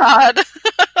my god.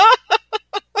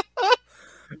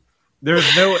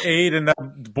 there's no aid in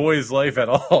that boy's life at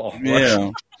all.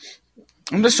 Yeah.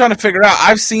 I'm just trying to figure out.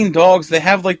 I've seen dogs. They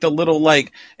have like the little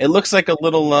like it looks like a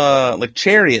little like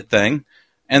chariot thing,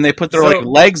 and they put their So- like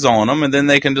legs on them, and then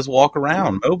they can just walk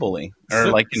around mobily or So,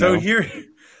 like you know.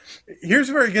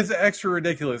 here's where it gets extra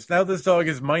ridiculous. Now this dog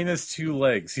is minus 2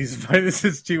 legs. He's minus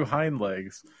his 2 hind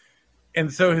legs.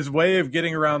 And so his way of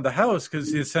getting around the house,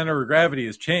 because his center of gravity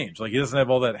has changed. Like he doesn't have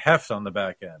all that heft on the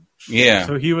back end. Yeah.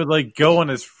 So he would like go on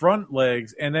his front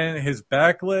legs, and then his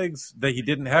back legs that he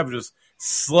didn't have would just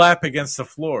slap against the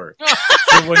floor.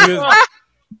 So when he was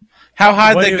How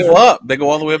high when they he go was- up? They go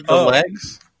all the way up the Oh.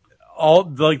 legs. all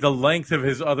like the length of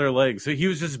his other legs, so he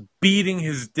was just beating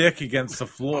his dick against the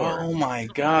floor. Oh my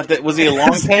god! That was he a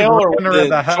long tail or Running was around it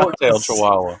the short tail house.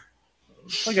 Chihuahua?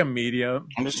 Like a medium.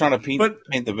 I'm just trying to paint But-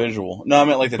 the visual. No, I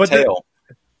meant like the but tail.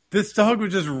 This dog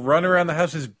would just run around the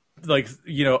house, just like,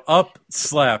 up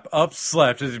slap,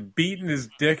 just beating his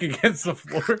dick against the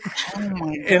floor. Oh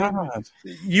my And god!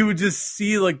 you would just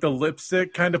see like the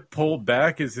lipstick kind of pull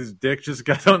back as his dick just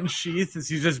got unsheathed as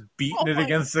he's just beating it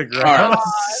against the All ground. right,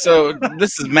 so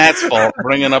this is Matt's fault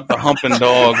bringing up the humping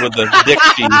dog with the dick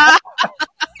sheath.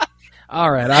 All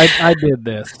right, I did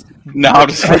this. No, I'm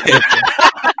just kidding.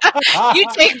 You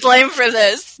take blame for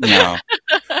this. No.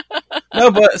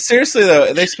 No, but seriously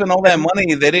though, they spent all that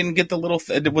money. They didn't get the little.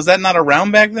 Was that not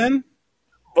around back then?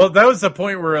 Well, that was the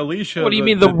point where Alicia. What do you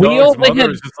mean, the wheel? dog's They mother had-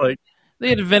 was just like, They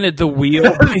had invented the wheel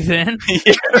by then.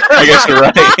 Yeah, I guess you're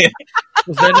right.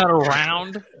 Was that not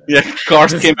around? Yeah,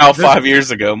 cars This- came out this- 5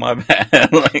 years ago. My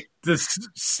bad. Like, this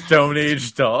Stone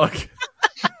Age dog.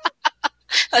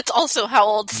 That's also how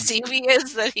old Stevie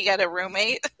is, that he got a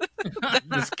roommate.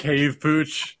 This cave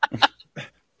pooch.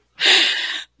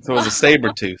 so it was a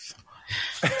saber tooth.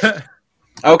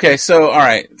 Okay, so all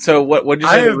right. So what? Did you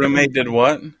say? The roommate did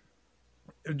what?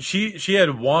 She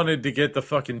had wanted to get the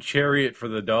fucking chariot for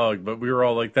the dog, but we were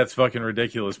all like, "That's fucking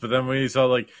ridiculous." But then when you saw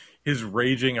like his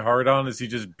raging hard on as he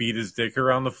just beat his dick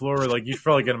around the floor, we're like, "You should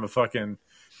probably get him a fucking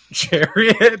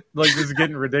chariot." Like, this is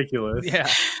getting ridiculous. Yeah.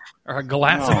 Or a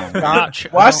glass No. of scotch.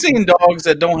 Well, I've seen dogs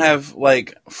that don't have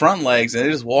like front legs and they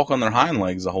just walk on their hind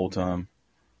legs the whole time.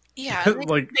 Yeah, they,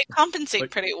 Like- they compensate like-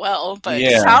 pretty well, but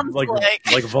Yeah, it sounds like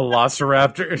like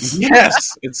velociraptors.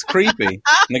 Yes, it's creepy. And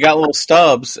they got little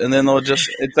stubs, and then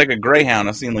it's like a greyhound.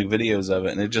 I've seen like videos of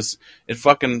it, and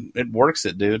it works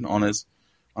it, dude, on his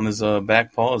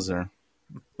back paws there.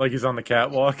 Like he's on the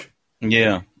catwalk.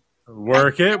 Yeah.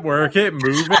 Work it, move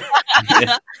it.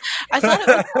 Yeah. I thought it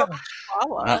was called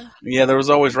Chihuahua. Yeah, there was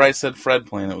always Right Said Fred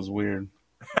playing. It was weird.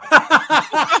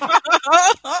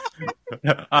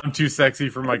 I'm too sexy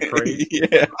for my crate.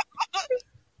 Yeah.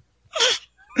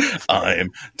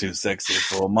 I'm too sexy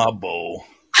for my bowl.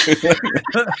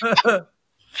 Oh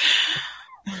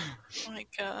my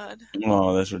god.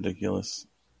 Oh, that's ridiculous.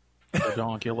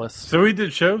 Redonkulous. So we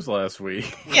did shows last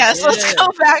week. Yes, let's Yeah. go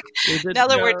back We did now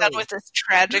that we're go. done with this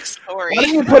tragic story. Why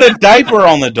didn't you put a diaper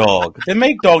on the dog? They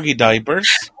make doggy diapers.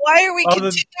 Why are we Oh,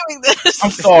 continuing this?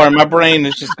 I'm sorry, my brain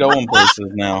is just going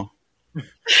places now.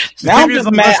 Now I'm Davey's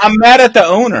just mad. I'm mad at the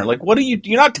owner. Like, what are you?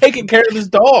 You're not taking care of this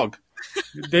dog.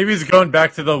 Davey's going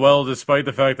back to the well despite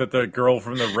the fact that the girl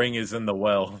from the ring is in the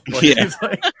well. Like, Yeah. he's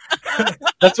like,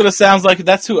 That's what it sounds like.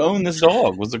 That's who owned this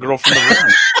dog. Was the girl from the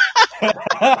ring.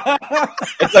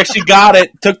 It's like she got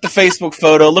it, took the Facebook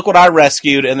photo, look what I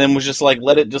rescued, and then was just like,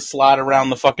 let it just slide around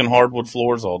the fucking hardwood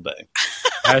floors all day.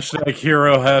 hashtag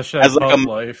hero, hashtag As like pub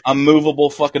life. A movable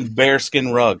fucking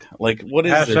bearskin rug. Like, what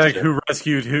is this? Hashtag shit? who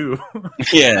rescued who.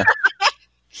 Yeah.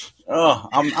 Oh,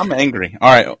 I'm angry. All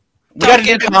right. We got Don't to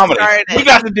do get me comedy. started. We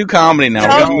got to do comedy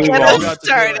now. Don't we get got to move us on. to do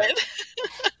started.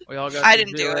 We all got I to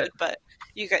didn't do it, but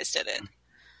you guys did it.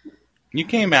 You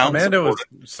came out. and Amanda was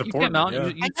supported. You supporting. came out. Yeah.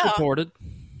 You I know. supported.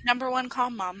 Number one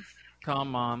calm mom.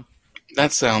 Calm mom.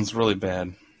 That sounds really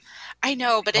bad. I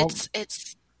know, but Oh.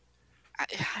 it's. I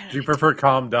don't Do you know. prefer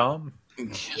calm down?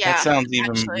 Yeah, That sounds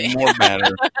even actually. more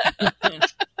badder.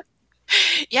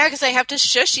 Yeah, because I have to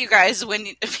shush you guys when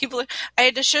people. I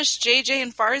had to shush JJ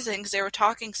and Farzan because they were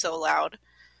talking so loud.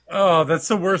 Oh, that's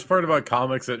the worst part about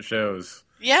comics at shows.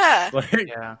 Yeah. Like,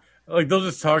 Yeah. like they'll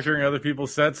just talk during other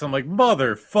people's sets. I'm like,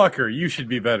 motherfucker, you should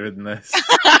be better than this.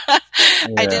 I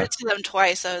did it to them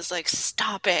twice. I was like,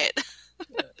 stop it.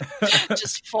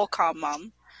 Just full calm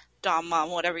mom. Dom mom,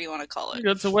 whatever you want to call it.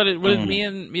 Good. So what did me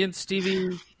and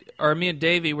Stevie or me and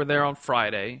Davey were there on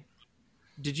Friday?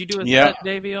 Did you do a Yeah. set,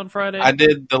 Davey, on Friday? I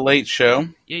did the late show.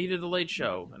 Yeah, you did the late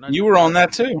show. And I You were on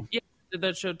that too. did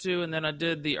that show too, and then I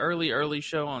did the early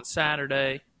show on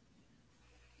Saturday.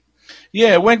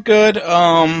 Yeah, it went good.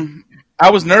 I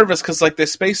was nervous because like they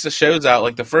spaced the shows out.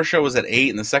 Like the first show was at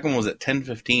 8 and the second one was at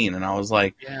 10:15, and I was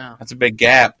like, Yeah. that's a big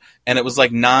gap. And it was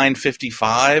like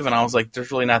 9:55, and I was like,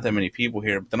 there's really not that many people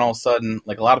here. But then all of a sudden,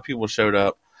 like a lot of people showed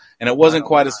up, and it wasn't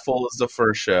quite as full as the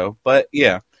first show. But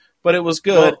yeah, but it was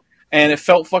good, Well- and it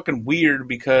felt fucking weird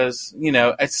because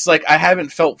it's like I haven't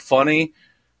felt funny,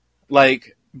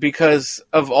 like because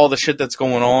of all the shit that's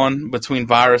going on between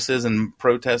viruses and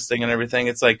protesting and everything.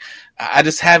 It's like I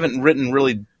just haven't written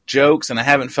really jokes, and I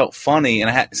haven't felt funny,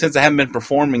 and since I haven't been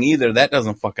performing either, that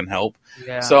doesn't fucking help.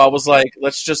 Yeah. So I was like,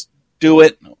 let's just do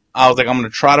it. I was like, I'm going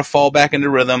to try to fall back into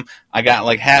rhythm. I got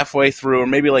like halfway through, or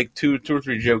maybe like two or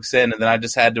three jokes in, and then I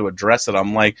just had to address it. I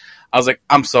was like,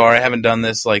 I'm sorry, I haven't done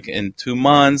this like in 2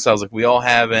 months. I was like, we all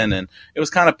haven't, and it was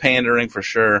kind of pandering for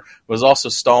sure. It was also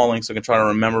stalling, so I can try to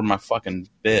remember my fucking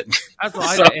bit. That's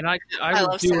what So- I did, and I I was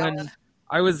love doing.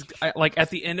 salad. Like at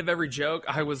the end of every joke,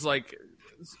 I was like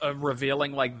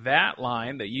revealing like that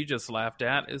line that you just laughed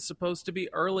at is supposed to be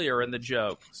earlier in the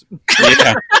joke.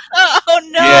 Yeah. Oh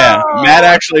no! Yeah, Matt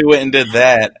actually went and did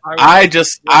that. I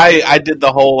did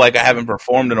the whole like I haven't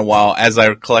performed in a while as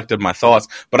I collected my thoughts,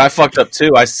 but I fucked up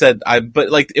too. But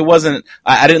like it wasn't.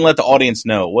 I didn't let the audience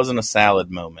know. It wasn't a salad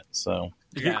moment. So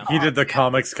Yeah. He did the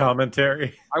comics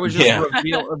commentary. I was just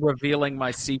Yeah. revealing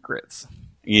my secrets.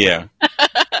 yeah,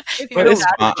 You but were it's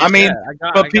bad. fine. I mean, Yeah,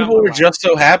 I but got people my were laugh. just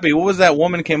so happy. What was that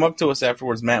woman came up to us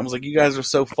afterwards? Matt was like, "You guys are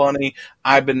so funny.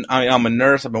 I'm a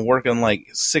nurse. I've been working like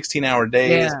 16-hour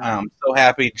days. Yeah. I'm so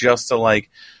happy just to like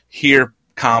hear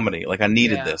comedy. Like I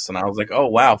needed Yeah. this." And I was like, "Oh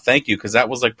wow, thank you," because that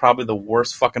was like probably the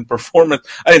worst fucking performance.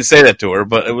 I didn't say that to her,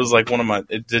 but it was like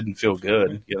it didn't feel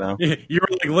good, you know. You were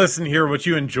like, listen here, what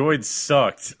you enjoyed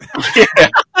sucked. Yeah,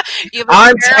 You have a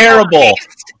I'm terrible.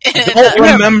 taste. Don't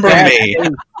remember me.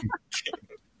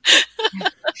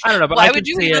 I don't know, but Why I would can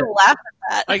you see even it. laugh at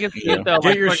that? I can see Yeah. it though. Get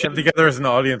Like your fucking shit together as an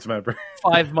audience member.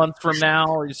 5 months from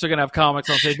now, you're still gonna have comics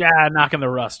on stage. Yeah, knocking the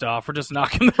rust off. We're just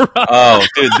knocking the rust. Oh,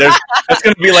 dude, that's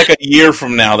going to be like a year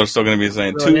from now. They're still going to be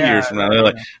saying 2 Yeah, years from now. They're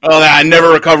like, "Oh, I never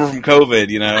recovered from COVID.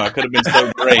 You know, I could have been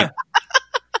so great."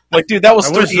 Like, dude, that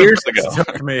was I wish 3 years the ago. best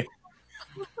took me.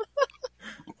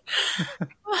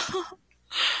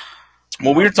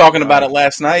 Well, we were talking about it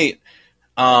last night.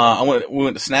 We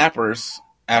went to Snappers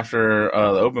after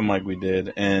the open mic we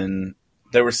did, and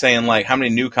they were saying like how many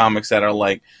new comics that are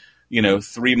like,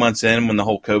 3 months in when the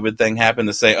whole COVID thing happened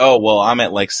to say, "Oh, well, I'm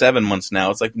at like 7 months now."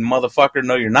 It's like, motherfucker,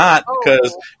 no, you're not,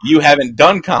 because you haven't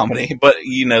done comedy. But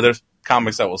there's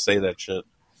comics that will say that shit.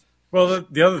 Well,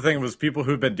 the other thing was people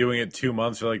who've been doing it 2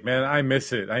 months are like, man, I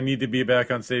miss it. I need to be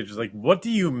back on stage. It's like, what do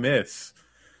you miss?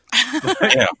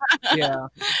 Yeah, Yeah,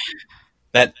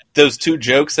 those 2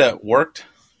 jokes that worked.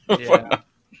 yeah.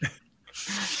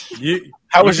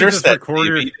 How You was should your just set? record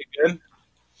your- Steve? You did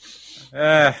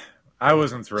good? I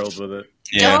wasn't thrilled with it.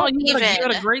 Yeah. Oh, you had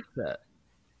Even. a great set.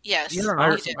 Yes. You don't know.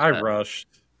 I, you did I that. rushed.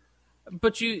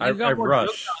 But you I got more rushed.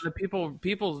 jokes on it.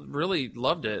 People really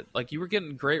loved it. Like you were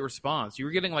getting great response. You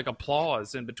were getting like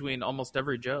applause in between almost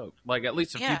every joke. Like at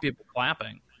least a few Yeah. people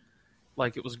clapping.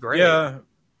 Like it was great. Yeah,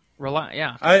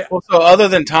 Yeah. Well, so other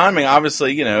than timing,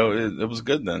 obviously, it was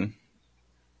good then.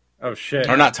 Oh shit.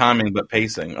 Or not timing, but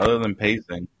pacing. Other than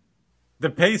pacing. The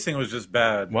pacing was just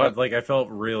bad. What? Like I felt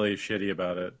really shitty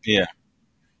about it. Yeah.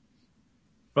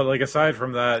 But like aside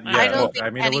from that, yeah. I don't think I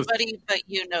mean, it was. anybody but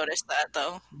you noticed that,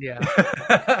 though. Yeah.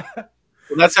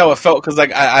 Well, that's how it felt, because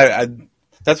like I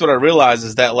that's what I realized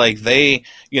is that like they,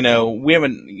 we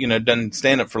haven't done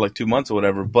stand up for like 2 months or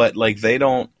whatever, but like they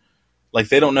don't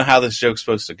know how this joke's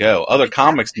supposed to go. Other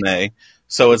comics may,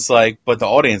 so it's like, but the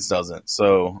audience doesn't.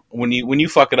 So when you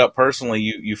fuck it up personally,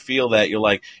 you feel that you're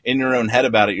like in your own head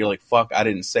about it. You're like, fuck, I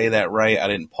didn't say that right. I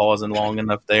didn't pause in long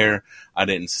enough there. I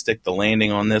didn't stick the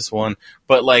landing on this one.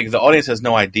 But like the audience has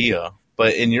no idea.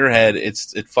 But in your head, it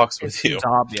fucks with you. It's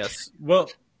obvious. Well,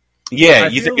 Yeah, I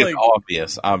you feel think it's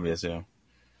like- obvious, yeah.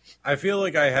 I feel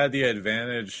like I had the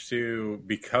advantage too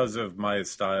because of my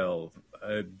style,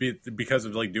 because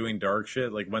of like doing dark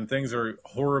shit. Like when things are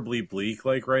horribly bleak,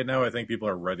 like right now, I think people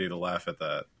are ready to laugh at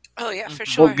that. Oh yeah, for Well,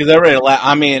 sure. because everybody,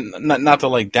 I mean, not to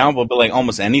like downvote, but like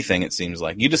almost anything. It seems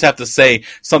like you just have to say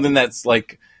something that's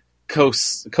like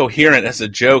coherent as a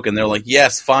joke, and they're like,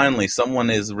 "Yes, finally, someone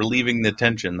is relieving the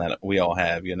tension that we all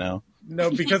have." No,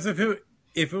 because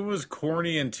if it was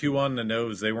corny and too on the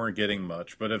nose, they weren't getting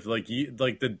much. But if like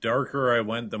the darker I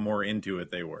went, the more into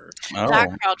it they were. Oh,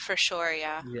 That crowd for sure,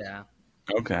 yeah. Yeah.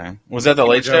 okay. Was that the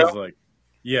late Which I was show? like,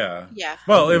 yeah. Yeah.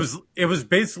 Well, it was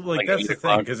basically Like that's 8 the thing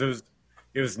o'clock. because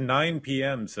it was 9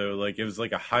 p.m. So like it was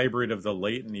like a hybrid of the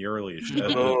late and the early.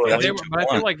 Oh, Yeah, that's what you but I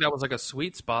feel want. like that was like a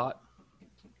sweet spot.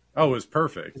 Oh, it was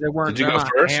perfect. They weren't. Did you they're go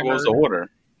not first? What was the hammered. order?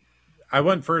 I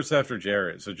went first after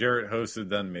Jarrett, so Jarrett hosted,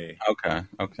 then me. Okay.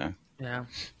 Yeah.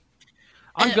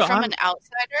 And from an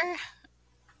outsider,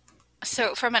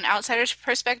 so from an outsider's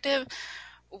perspective,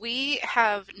 we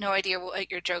have no idea what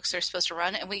your jokes are supposed to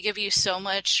run, and we give you so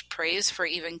much praise for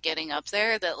even getting up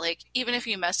there that, like, even if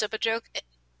you messed up a joke,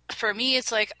 for me,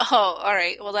 it's like, oh, all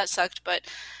right, well, that sucked, but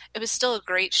it was still a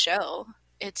great show.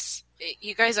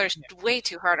 You guys are way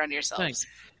too hard on yourselves. Thanks.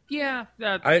 Yeah,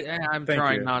 I'm thank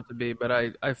trying you. not to be, but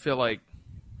I feel like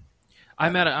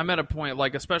I'm at a point,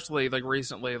 like especially like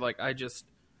recently, like I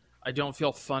don't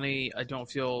feel funny. I don't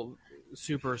feel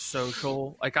super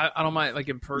social. Like I don't mind like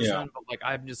in person, Yeah. but like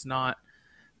I'm just not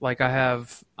like I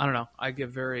don't know. I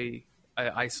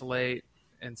isolate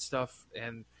and stuff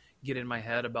and get in my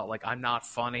head about like I'm not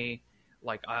funny.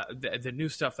 Like the new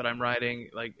stuff that I'm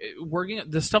writing, like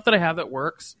the stuff that I have that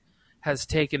works has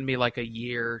taken me like a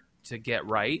year to get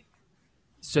right.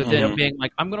 So then being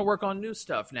like, I'm going to work on new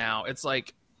stuff now. It's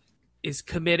like, is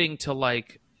committing to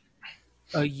like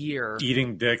a year.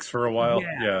 Eating dicks for a while.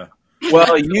 Yeah.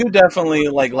 Well, you definitely,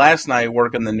 like last night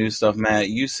working the new stuff, Matt,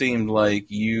 you seemed like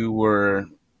you were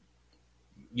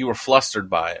flustered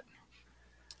by it.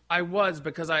 I was,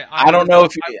 because I don't know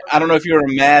if you were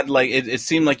mad, like it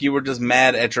seemed like you were just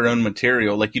mad at your own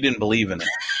material, like you didn't believe in it.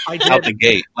 I did. Out the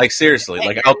gate. Like seriously,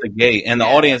 like out the gate. And the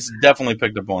audience definitely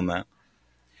picked up on that.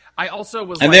 I also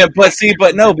was, and like, then,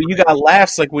 but you got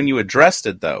laughs like when you addressed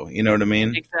it, though. You know what I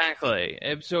mean? Exactly.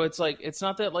 So it's like, it's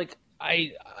not that like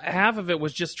half of it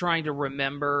was just trying to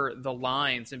remember the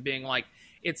lines and being like,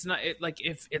 it's not like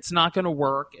if it's not going to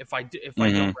work if I don't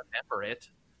remember it.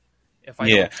 If I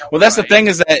don't well, that's the thing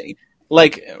is that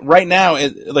like right now,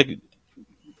 like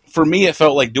for me, it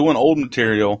felt like doing old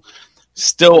material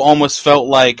still almost felt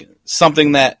like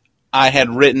something that I had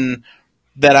written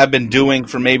that I've been doing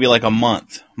for maybe like a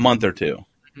month or two,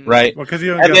 right? Well, because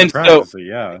you don't get to practice it,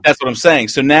 yeah. That's what I'm saying.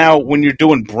 So now when you're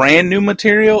doing brand new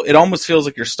material, it almost feels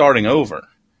like you're starting over.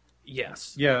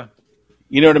 Yes. Yeah.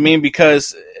 You know what I mean?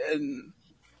 Because,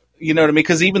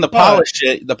 because even the polished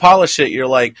shit, you're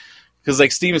like, because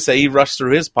like Steven said, he rushed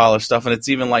through his polished stuff, and it's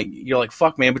even like, you're like,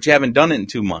 fuck, man, but you haven't done it in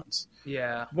 2 months.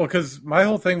 Yeah. Well, because my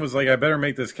whole thing was like, I better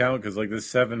make this count, because like this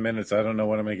 7 minutes, I don't know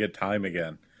when I'm going to get time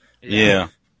again. Yeah.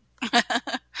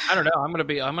 I don't know. I'm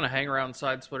gonna hang around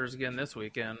Side Splitters again this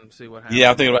weekend and see what happens. Yeah,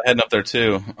 I'm thinking about heading up there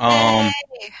too.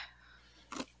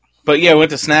 But yeah, we went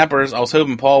to Snappers. I was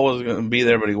hoping Paul was going to be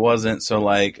there, but he wasn't. So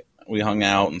like we hung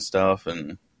out and stuff,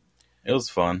 and it was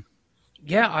fun.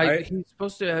 Yeah, he's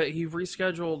supposed to. He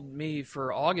rescheduled me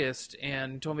for August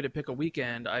and told me to pick a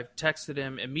weekend. I texted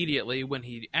him immediately when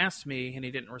he asked me, and he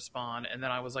didn't respond. And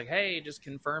then I was like, "Hey, just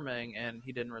confirming," and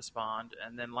he didn't respond.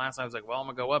 And then last night I was like, "Well, I'm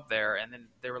gonna go up there." And then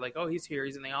they were like, "Oh, he's here.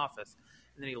 He's in the office."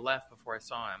 And then he left before I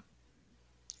saw him.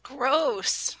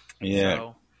 Gross. Yeah.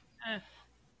 So,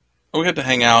 We got to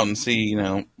hang out and see,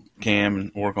 Cam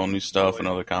and work on new stuff and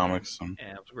other comics. And...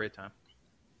 yeah, it was a great time.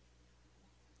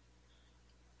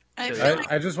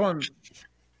 I just want.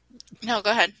 No, go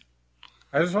ahead.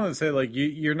 I just want to say, like,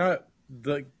 you're not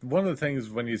like one of the things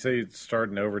when you say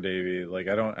starting over, Davey. Like,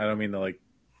 I don't mean to like.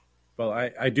 Well,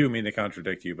 I do mean to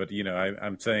contradict you, but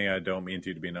I'm saying I don't mean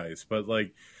to be nice, but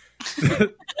like.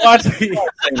 What?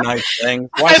 Nice thing.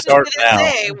 Why start now?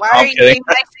 Why are you being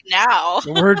nice now?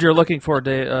 The word you're looking for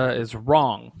is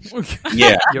wrong.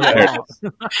 Yeah, you're wrong.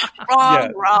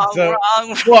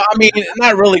 Wrong. Well, I mean,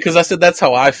 not really, because I said that's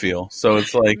how I feel. So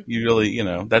it's like you really,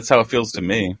 that's how it feels to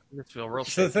me. So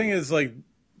the thing is, like,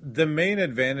 the main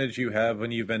advantage you have when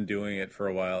you've been doing it for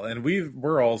a while, and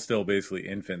we're all still basically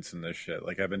infants in this shit.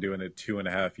 Like, I've been doing it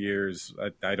 2.5 years.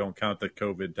 I don't count the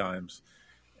COVID times.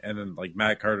 And then, like,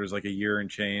 Matt Carter's like a year and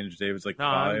change. David's like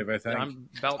 5, I think.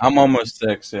 I'm almost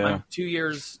 6, yeah. I'm 2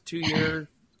 years.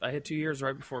 I hit 2 years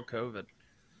right before COVID.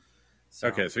 So,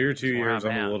 okay, so you're 2 years.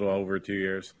 I'm a little over 2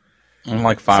 years. I'm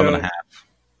like 5.5.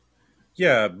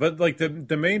 Yeah, but, like,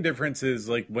 the main difference is,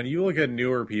 like, when you look at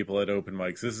newer people at open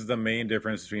mics, this is the main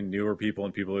difference between newer people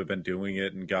and people who've been doing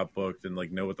it and got booked and,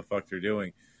 like, know what the fuck they're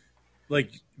doing.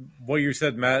 Like, what you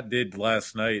said Matt did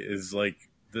last night is, like,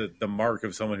 the mark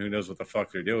of someone who knows what the fuck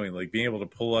they're doing, like being able to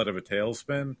pull out of a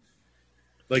tailspin,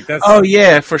 like that's. Oh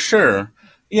yeah, for sure.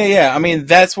 Yeah. I mean,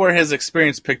 that's where his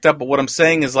experience picked up. But what I'm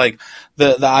saying is like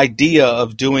the idea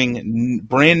of doing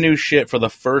brand new shit for the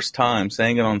first time,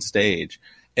 saying it on stage.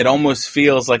 It almost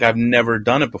feels like I've never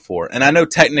done it before. And I know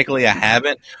technically I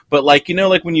haven't, but like,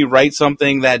 like when you write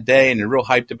something that day and you're real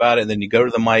hyped about it, and then you go to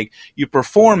the mic, you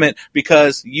perform it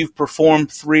because you've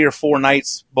performed 3 or 4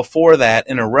 nights before that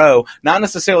in a row. Not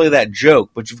necessarily that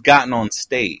joke, but you've gotten on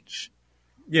stage.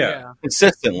 Yeah.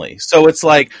 Consistently. So it's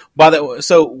like,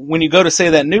 so when you go to say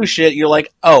that new shit, you're like,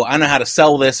 oh, I know how to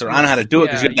sell this, or I know how to do it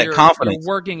because you have that confidence.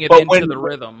 You're working it into the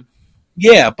rhythm.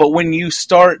 Yeah, but when you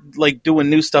start like doing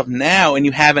new stuff now and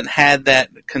you haven't had that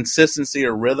consistency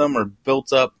or rhythm or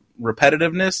built up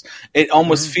repetitiveness, it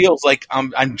almost feels like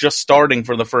I'm just starting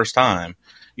for the first time,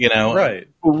 right?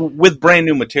 With brand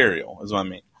new material is what I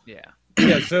mean. Yeah.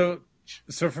 Yeah. So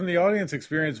from the audience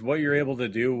experience, what you're able to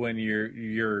do when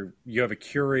you have a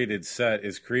curated set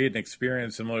is create an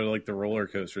experience similar to like the roller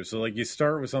coaster. So like you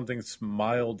start with something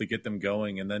mild to get them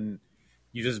going, and then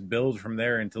you just build from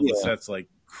there until the set's like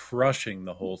crushing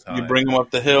the whole time. You bring them up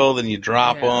the hill, then you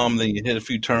drop them, then you hit a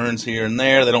few turns here and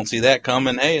there. They don't see that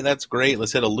coming. Hey, that's great.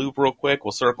 Let's hit a loop real quick.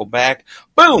 We'll circle back.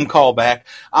 Boom, call back.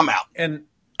 I'm out. And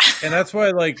that's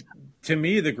why, like, to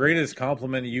me, the greatest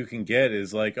compliment you can get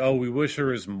is like, oh, we wish there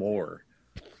was more.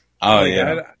 Oh, like,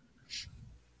 yeah.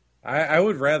 I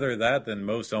would rather that than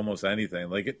most almost anything.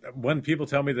 Like when people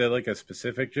tell me they like a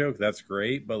specific joke, that's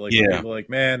great. But like when Yeah. people are like,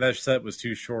 man, that set was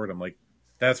too short. I'm like,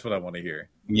 that's what I want to hear.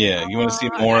 Yeah, you want to see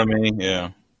more of me?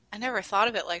 Yeah. I never thought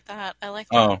of it like that. I like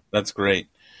that. Oh, that's great.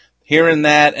 Hearing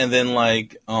that, and then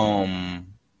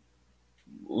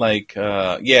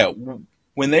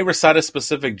when they recite a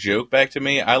specific joke back to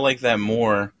me, I like that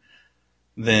more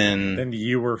than Then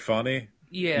you were funny.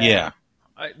 yeah.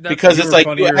 You Because it's were like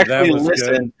funnier, that was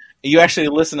good. you actually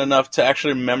listen enough to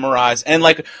actually memorize, and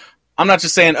like I'm not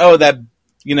just saying, oh that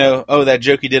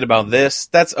joke you did about this,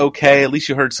 that's okay, at least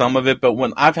you heard some of it. But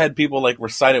when I've had people like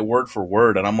recite it word for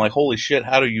word, and I'm like, holy shit,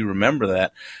 how do you remember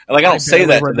that? And like I don't say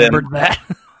that to them. That.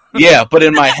 Yeah, but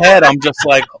in my head I'm just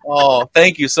like, oh,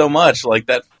 thank you so much, like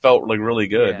that felt like really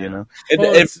good. Yeah.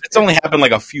 It's only happened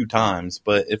like a few times,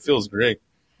 but it feels great.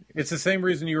 It's the same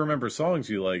reason you remember songs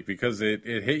you like, because it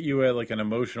hit you at like an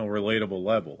emotional, relatable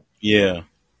level. Yeah.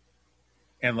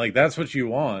 And like that's what you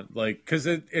want, like, because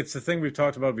it's the thing we've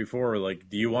talked about before. Like,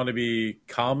 do you want to be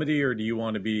comedy or do you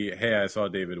want to be, hey, I saw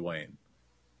David Wayne?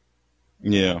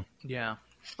 Yeah. Yeah.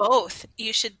 Both.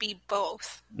 You should be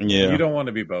both. Yeah. You don't want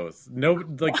to be both. No,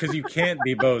 like, because you can't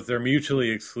be both. They're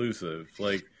mutually exclusive.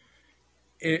 Like,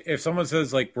 if someone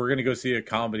says like we're going to go see a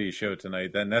comedy show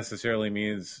tonight, that necessarily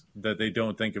means that they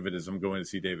don't think of it as I'm going to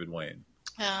see David Wayne.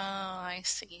 Oh, I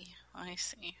see.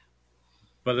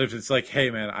 But if it's like, hey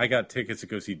man, I got tickets to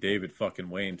go see David fucking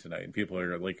Wayne tonight, and people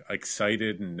are like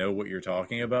excited and know what you're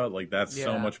talking about, like that's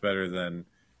so much better than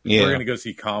we're going to go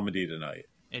see comedy tonight.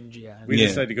 And We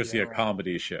decided to go see a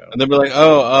comedy show. And they'll be like,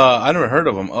 oh, I never heard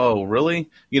of them. Oh, really?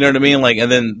 You know what I mean? Like,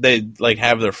 and then they like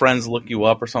have their friends look you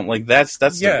up or something. Like that's the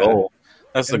goal.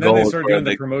 That's the and goal. Then they start doing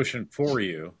the promotion for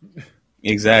you.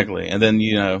 Exactly. And then,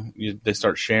 they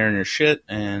start sharing your shit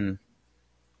and...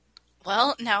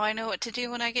 Well, now I know what to do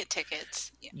when I get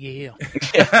tickets. Yeah.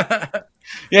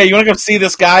 Yeah, you want to go see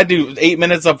this guy do 8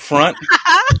 minutes up front?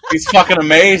 He's fucking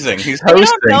amazing. He's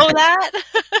hosting. I don't know that.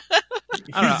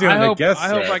 I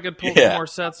hope I could pull some more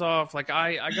sets off. Like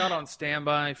I got on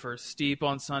standby for Steep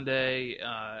on Sunday.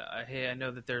 Hey, I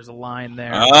know that there's a line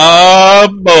there. Oh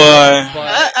boy!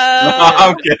 Uh-oh. No,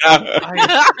 I'm kidding.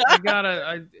 I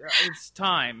gotta. It's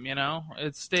time.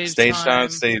 It's stage time.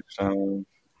 Stage time.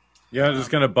 Yeah, I'm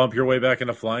just gonna bump your way back in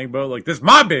a flying boat. Like, this is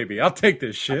my baby. I'll take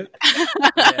this shit.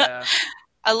 Yeah.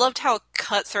 I loved how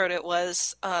cutthroat it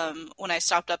was when I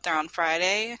stopped up there on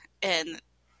Friday, and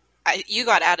you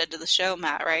got added to the show,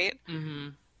 Matt, right? Mm-hmm.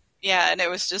 Yeah, and it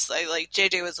was just like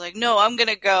JJ was like, "No, I'm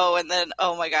gonna go," and then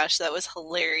oh my gosh, that was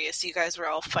hilarious. You guys were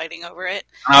all fighting over it.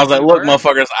 I was like, "Look,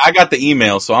 motherfuckers, I got the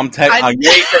email, so I'm taking my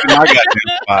goddamn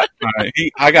spot.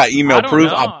 I got email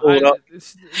proof. I pulled up."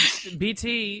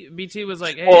 BT was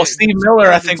like, "Hey, well, Steve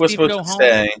Miller, I think, was supposed to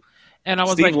stay." And I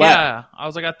was Steve like, left. yeah. I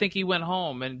was like, I think he went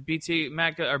home. And BT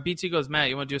goes, Matt,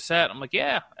 you want to do a set? I'm like,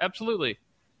 yeah, absolutely.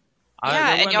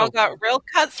 Yeah, and y'all got real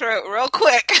cutthroat real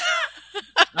quick.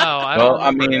 Oh, I don't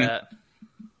remember that.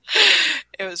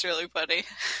 It was really funny.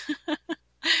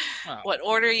 Oh. What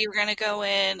order you were going to go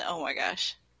in? Oh my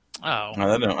gosh. Oh.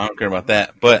 I don't care about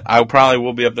that. But I probably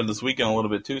will be up there this weekend a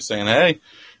little bit too, saying, hey,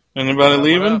 anybody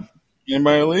leaving?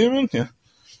 Anybody leaving? Yeah.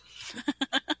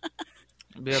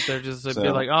 Be up there just be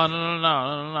like,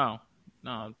 oh,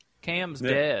 no. Cam's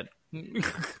dead. Yeah.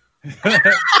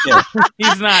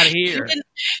 He's not here.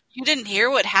 You didn't hear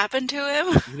what happened to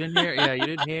him? You didn't hear? Yeah, you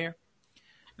didn't hear?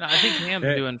 No, I think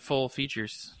Cam's doing full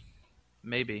features.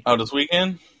 Maybe. Oh, this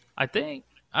weekend? I think.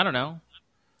 I don't know.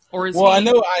 Or is I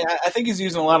know. I think he's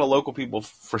using a lot of local people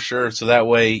for sure, so that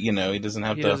way, he doesn't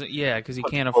have to. Yeah, because he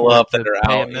can't pull afford up to that are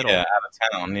pay out, a middle. out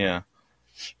of town. Yeah.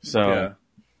 So. Yeah.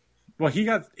 Well, he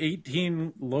got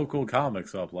 18 local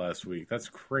comics up last week. That's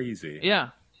crazy. Yeah.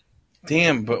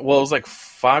 Damn, but it was like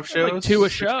 5 shows, like 2 a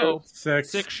show, 6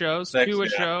 shows, 6, 2 a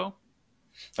show.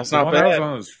 That's not one bad. I was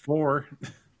on was 4.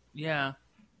 Yeah.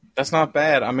 That's not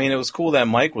bad. I mean, it was cool that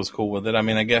Mike was cool with it. I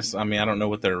mean, I don't know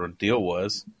what their deal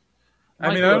was.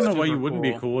 I mean, I don't know why you wouldn't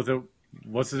be cool with it.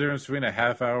 What's the difference between a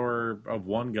half hour of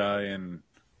one guy and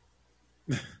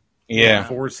 4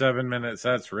 7-minute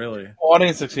sets? Really,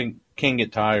 audiences can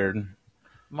get tired.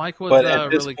 Mike was but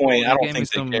at this really point, cool. I don't think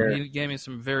they care. He gave me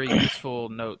some very useful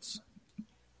notes.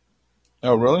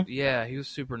 Oh, really? Yeah, he was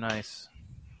super nice.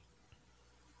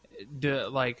 I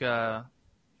don't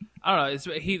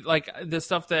know. He like the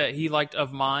stuff that he liked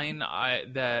of mine.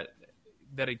 That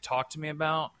he talked to me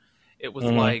about. It was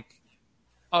like,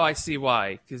 oh, I see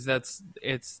why, because that's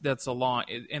along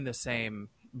in the same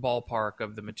ballpark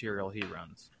of the material he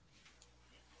runs.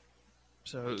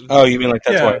 So. Oh, you mean like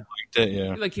that's why I liked it?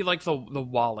 Yeah. Like he liked the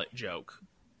wallet joke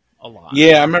a lot.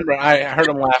 Yeah, I remember. I heard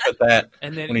him laugh at that.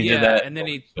 And then when he did that. and then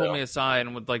he pulled me aside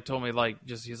and told me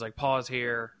he's like, pause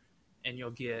here, and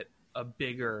you'll get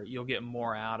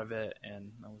more out of it.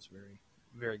 And I was very,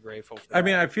 very grateful for that. I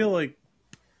mean, I feel like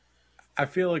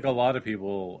a lot of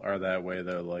people are that way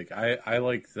though. Like I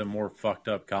like the more fucked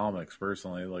up comics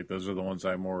personally. Like those are the ones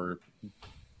I more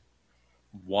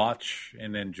watch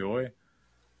and enjoy.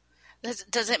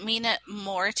 Does it mean it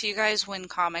more to you guys when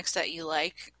comics that you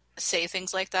like say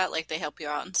things like that, like they help you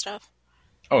out and stuff?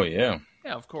 Oh yeah.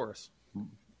 Yeah, of course.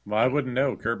 Well, I wouldn't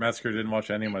know. Kurt Metzger didn't watch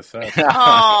any of my sets.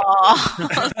 Oh,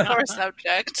 poor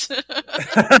subject.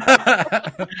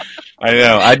 I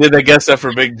know. I did the guest set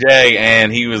for Big J,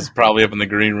 and he was probably up in the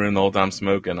green room the whole time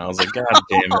smoking. I was like, God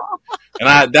damn it!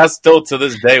 And that's still to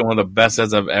this day one of the best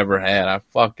sets I've ever had. I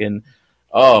fucking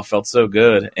felt so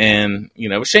good, and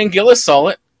but Shane Gillis saw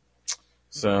it,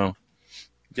 so.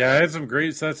 Yeah, I had some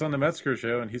great sets on the Metzger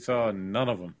show, and he saw none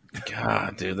of them.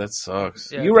 God, dude, that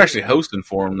sucks. Yeah, you were actually hosting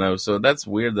for him, though, so that's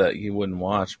weird that he wouldn't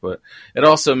watch, but it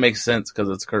also makes sense because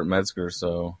it's Kurt Metzger,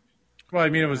 so... Well, I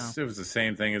mean, it was the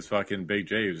same thing as fucking Big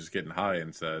J. He was just getting high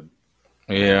and said...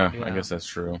 Yeah, I guess that's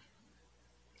true.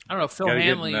 I don't know, Phil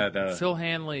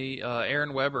Hanley,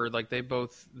 Aaron Weber, like they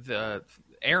both...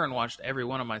 Aaron watched every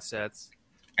one of my sets.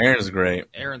 Aaron's great.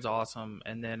 Aaron's awesome,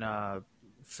 and then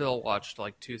Phil watched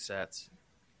like 2 sets.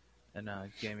 And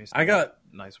gave me some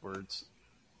nice words.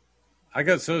 I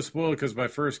got so spoiled because my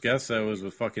first guest set was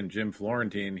with fucking Jim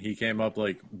Florentine. He came up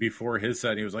like before his set.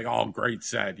 And he was like, "Oh, great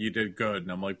set, you did good."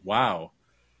 And I'm like, "Wow,"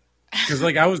 because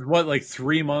like I was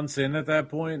 3 months in at that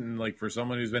point, and like for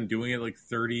someone who's been doing it like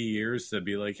 30 years to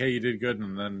be like, "Hey, you did good,"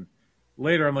 and then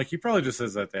later I'm like, he probably just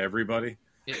says that to everybody.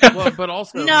 Well, but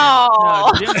also no,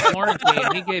 Jim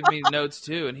Florentine, he gave me notes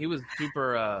too, and he was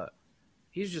super.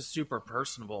 He's just super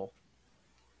personable.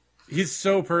 He's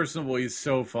so personable. He's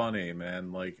so funny,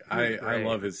 man. Like I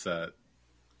love his set.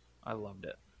 I loved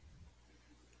it.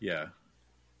 Yeah.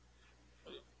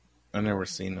 I've never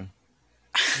seen him.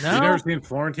 No, You never seen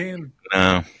Florentine?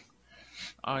 No.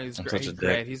 Oh, he's I'm great. such a He's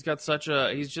great. dick. He's got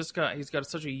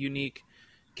such a unique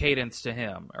cadence to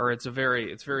him, or it's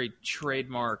very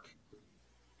trademark.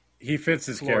 He fits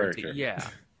his Florentine. character. Yeah,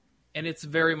 and it's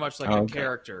very much like a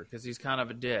character because he's kind of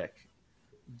a dick,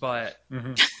 but.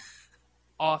 Mm-hmm.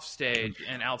 Off stage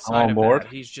and outside of that,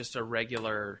 he's just a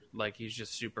regular, like he's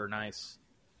just super nice.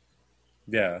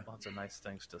 Yeah. Lots of nice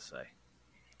things to say.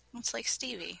 It's like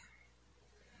Stevie.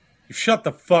 You shut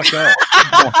the fuck up.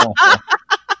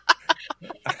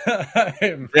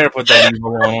 Dare put that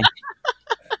evil on him.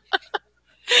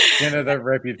 That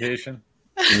reputation.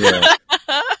 Yeah.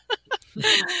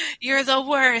 You're the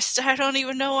worst. I don't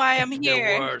even know why I'm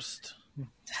here. The worst.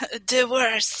 The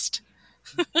worst.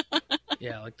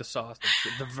 Yeah, like the sauce.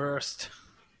 The worst.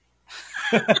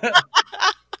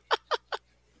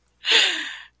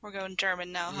 We're going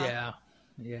German now, huh?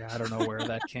 Yeah. I don't know where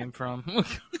that came from.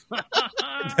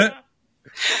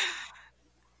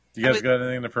 You guys got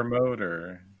anything to promote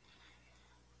or?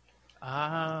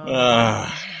 I'm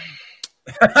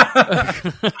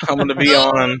gonna be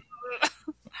on.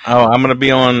 I'm gonna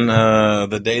be on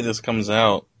the day this comes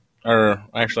out, or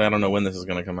actually, I don't know when this is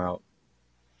gonna come out.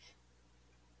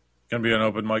 Gonna be an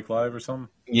open mic live or something?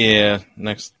 Yeah,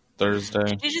 next Thursday.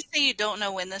 Did you just say you don't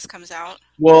know when this comes out?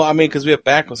 Well, I mean, because we have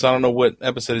backlog, so I don't know what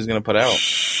episode he's going to put out.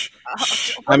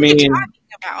 What I are mean, you talking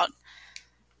about?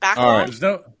 Backlog? all right. There's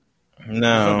no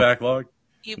No. backlog.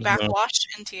 You backwashed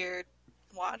into your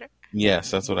water? Yes,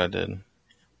 that's what I did.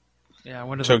 Yeah, I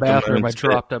went to the Choked on my bathroom. own I spit.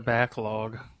 dropped a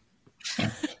backlog.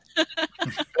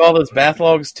 All those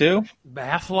bathlogs too?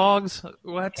 Bathlogs?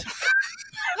 What?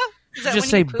 Is that Just when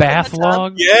say you poop in the tub?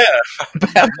 bathlog? Yeah,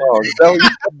 bathlogs.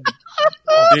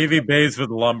 Davey bathes with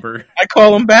lumber. I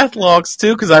call them bathlogs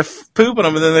too because I poop in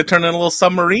them and then they turn into little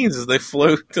submarines as they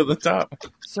float to the top.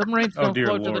 Submarines Oh, don't dear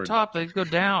float to the Lord. top; they go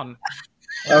down.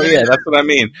 Oh yeah, that's what I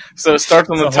mean. So it starts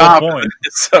on the That's the whole top and point. then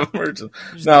it submerges.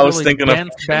 Just No, I was really thinking of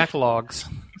dense backlogs.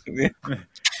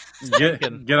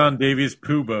 Get on Davey's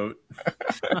poo boat.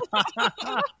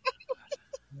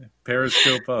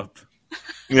 Periscope up.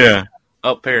 yeah,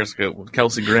 up Periscope with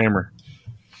Kelsey Grammer.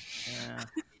 Yeah.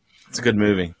 It's a good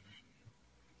movie.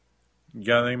 You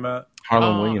got anything, Matt?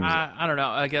 Harlan Williams. I don't know.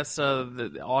 I guess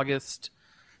the August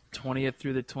 20th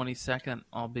through the 22nd,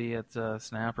 I'll be at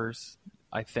Snappers.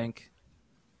 I think.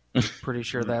 Pretty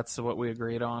sure that's what we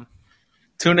agreed on.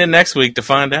 Tune in next week to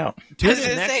find out. Tune was in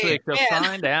gonna next say, week to man.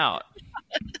 find out.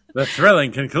 The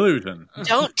thrilling conclusion.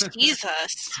 Don't tease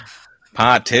us.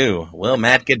 Part 2. Will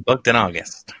Matt get booked in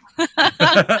August?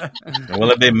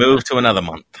 Will it be moved to another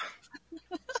month?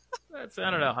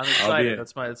 I don't know. I'm excited.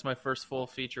 That's my first full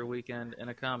feature weekend in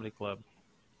a comedy club.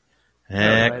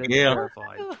 Heck Excited, yeah.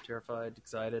 terrified,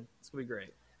 excited. It's gonna be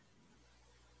great.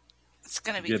 It's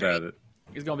gonna be Get great. at it.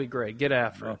 It's gonna be great. Get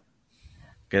after it.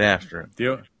 Get after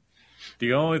it.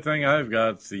 The only thing I've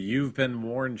got is the You've Been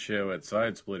Warned show at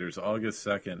Side Splitters, August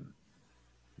 2nd,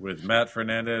 with Matt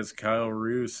Fernandez, Kyle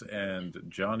Roos, and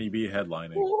Johnny B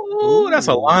headlining. Ooh, that's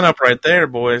a lineup right there,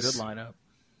 Good boys. lineup.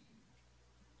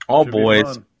 All Should be boys,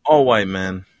 fun. all white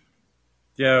men.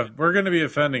 Yeah, we're going to be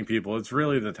offending people. It's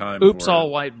really the time. Oops, for all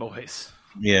white boys.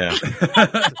 Yeah,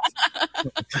 Cereal.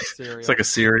 it's like a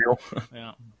cereal.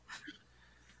 Yeah.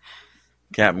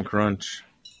 Captain Crunch.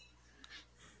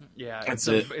 Yeah, That's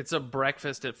it's a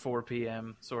breakfast at 4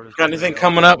 p.m. sort of. Got anything cereal.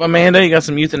 coming up, Amanda? You got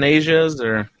some euthanasias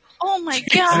or? Oh my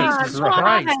god! Jesus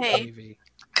Why? Christ, Davey.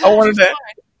 I wanted that.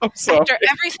 I'm sorry. After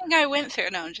everything I went through,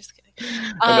 no, I'm just kidding.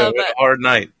 I know, we had a hard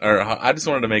night, or I just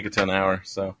wanted to make it to an hour.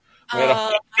 So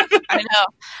I know.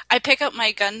 I pick up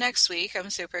my gun next week. I'm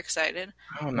super excited.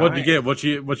 What'd you get? What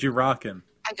you rocking?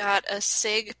 I got a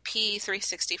Sig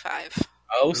P365.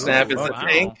 Oh snap! Ooh, Is it wow.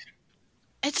 pink?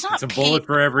 It's not It's a pink. bullet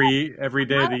for every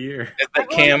day of the year. Is that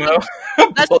camo?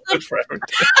 That's Bullet for every-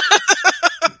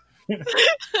 It's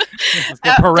the That's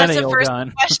the perennial first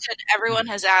gun. question everyone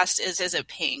has asked is it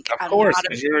pink? Of course,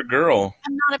 'cause you're a girl.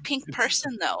 I'm not a pink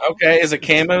person though. Okay, is it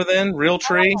camo then? Real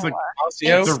tree? It's like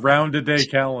Osceola? it's a round-a-day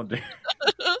calendar.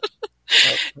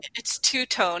 It's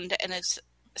two-toned and it's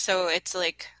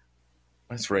like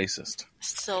That's racist.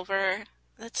 silver.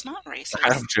 That's not racist.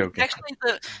 I'm joking. Actually,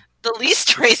 the least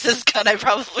racist gun I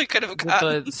probably could have With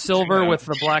gotten. the silver with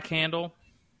the black handle.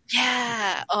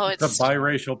 Yeah. Oh, It's a it's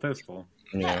biracial pistol.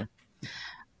 Yeah.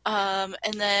 and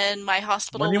then my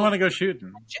hospital. When do you want to go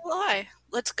shooting? July.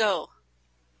 Let's go.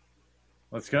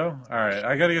 Let's go. All right,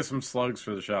 I got to get some slugs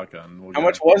for the shotgun. We'll How go.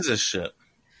 much was this shit?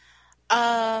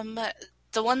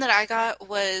 The one that I got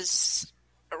was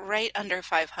right under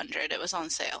 500. It was on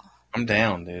sale. I'm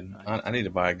down, dude. I need to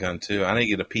buy a gun too. I need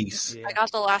to get a piece. Yeah. I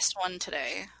got the last one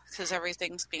today because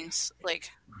everything's being like.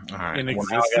 All right. In Well,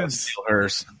 now I gotta existence? steal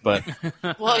hers, but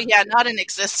Well, yeah, not in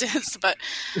existence, but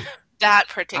that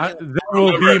particular. There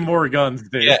will be more guns,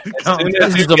 Dave. Yeah, as Calm soon down.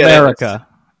 as This you is get America.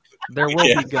 There will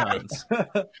Yeah. be guns.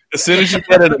 as soon as you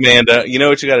get it, Amanda, you know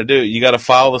what you got to do. You got to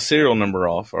file the serial number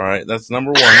off. All right, that's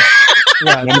number one.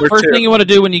 Yeah, Number the first two. thing you want to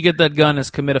do when you get that gun is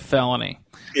commit a felony.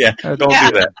 Yeah, don't do Yeah.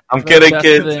 that. I'm That's kidding, the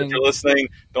kids. thing. If you're listening,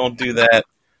 don't do that.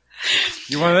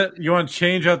 You want to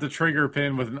change out the trigger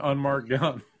pin with an unmarked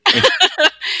gun.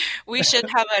 We should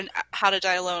have a How to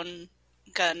Die Alone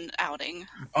gun outing.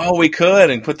 Oh, we could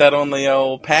and put that on the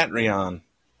old Patreon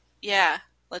Yeah,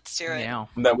 let's do it. Yeah.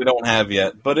 that we don't have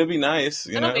yet, but it'd be nice.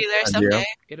 You It'll know, be there idea. someday.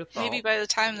 Get a thought. Maybe by the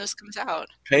time this comes out.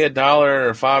 Pay $1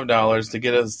 or $5 to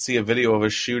get us see a video of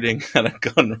us shooting at a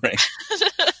gun range.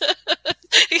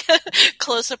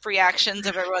 Close-up reactions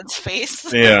of everyone's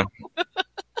face. Yeah.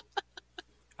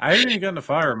 I haven't even gotten to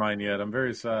fire mine yet. I'm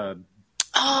very sad.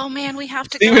 Oh man, we have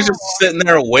to He go. was just sitting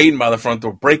there waiting by the front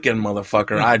door. Break in,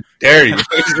 motherfucker. I dare you.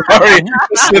 He's already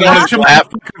sitting on his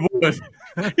lap.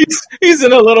 He's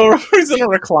in a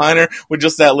recliner with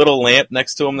just that little lamp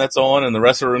next to him that's on, and the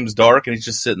rest of the room's dark, and he's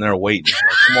just sitting there waiting.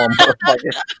 Like, come on,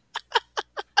 motherfucker.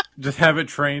 Just have it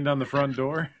trained on the front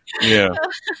door. Yeah.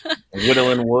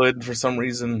 Whittling wood for some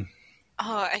reason.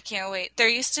 Oh, I can't wait.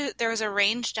 There was a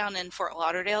range down in Fort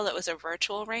Lauderdale that was a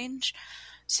virtual range.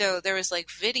 So there was like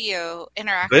video,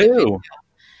 interactive video. Boo.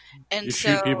 And You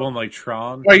so shoot people in like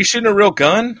Tron. Are you shooting a real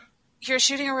gun? you're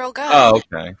shooting a real gun. Oh,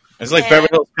 okay. It's like Yeah. Beverly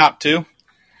Hills Cop 2.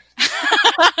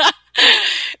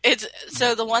 It's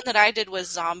so the one that I did was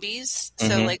zombies. So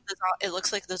Mhm. like it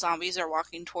looks like the zombies are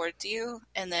walking towards you,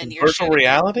 and then you're Virtual shooting.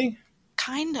 reality?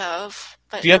 Kind of,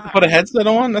 but Do you have to not put a headset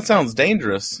on? That sounds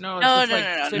dangerous. No, No, it's no, like no,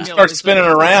 no, no. You simulate- start it's spinning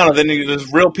like- around, and then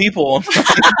there's real people.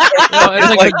 No,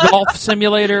 it's like a golf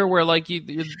simulator where like you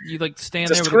like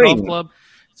stand It's a there with a golf screen. club.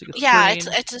 It's like a Yeah,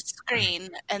 screen. it's a screen,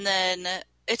 and then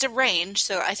it's a range.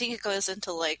 So I think it goes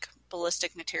into like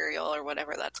ballistic material or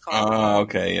whatever that's called. Oh,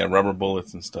 okay. Yeah, rubber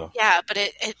bullets and stuff. Yeah, but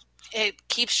it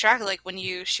keeps track. Like when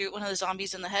you shoot one of the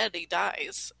zombies in the head, he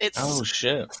dies. It's Oh,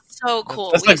 shit. so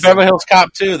cool. That's We like saw- Beverly Hills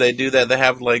Cop 2. They do that. They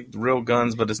have like real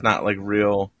guns, but it's not like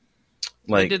real.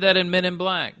 They Like, did that in Men in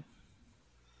Black.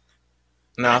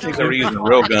 no, I think they were using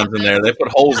real guns in there. They put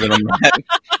holes in them.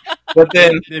 But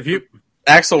then If you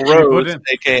Axl put Rose, in-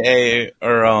 aka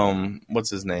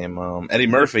what's his name? Eddie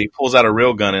Murphy pulls out a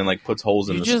real gun and like puts holes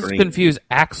in You the just screen. confuse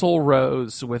Axl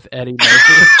Rose with Eddie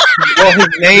Murphy. Well, his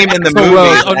name in the Axl movie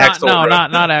Rose. is Oh, Axl Rose.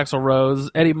 not Axl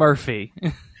Rose. Eddie Murphy.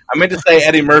 I meant to say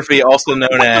Eddie Murphy, also known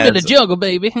I'm in the as jungle,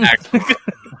 baby. Axl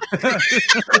Rose.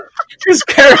 His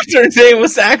character name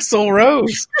was Axl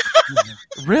Rose.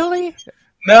 Really?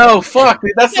 No, fuck.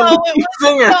 Dude, that's No, the it lead wasn't.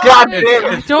 singer. God damn it.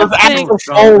 I It don't was think. Axel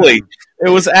Foley. It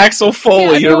was Axel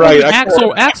Foley. You're right.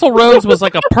 Axel Rose was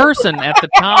like a person at the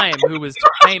time who was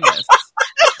famous.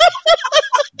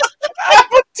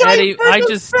 Eddie, I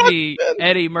just see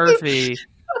Eddie Murphy.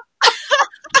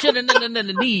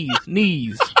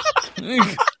 Knees.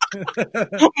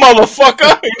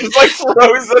 Motherfucker. He's like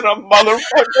frozen a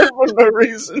motherfucker for no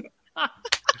reason.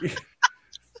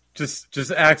 Just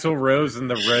Axl Rose in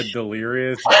the red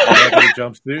Delirious leather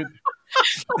jumpsuit.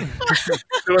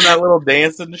 Doing that little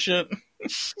dance and shit.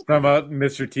 Talking about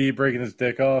Mr. T breaking his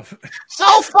dick off.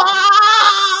 So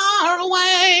far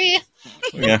away.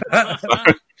 Yeah.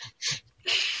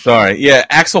 Sorry. Yeah,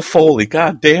 Axel Foley.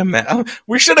 God damn that.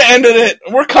 We should have ended it.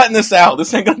 We're cutting this out.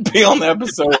 This ain't going to be on the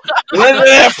episode. None of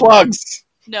that plugs.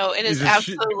 No, it is He's a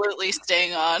absolutely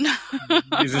staying on.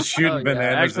 He's just shooting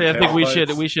bananas. Actually, I think we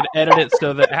should edit it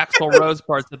so that Axl Rose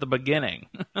part's at the beginning.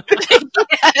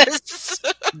 Yes.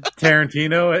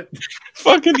 Tarantino it.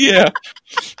 Fucking yeah.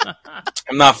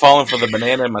 I'm not falling for the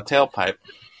banana in my tailpipe.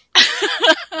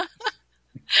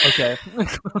 Okay.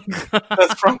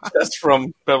 That's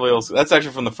from Beverly Hills. That's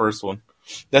actually from the first one.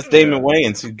 That's Damon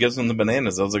Wayans who gives him the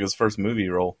bananas. That was like his first movie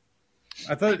role.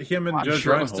 I thought him and I'm Judge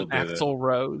sure it was Reinhold did it. Axl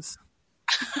Rose.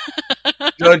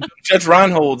 Judge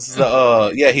Reinhold's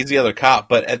the he's the other cop,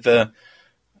 but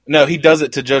he does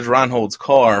it to Judge Reinhold's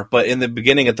car. But in the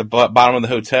beginning, at the bottom of the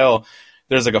hotel,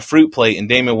 there's like a fruit plate, and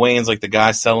Damon Wayans like the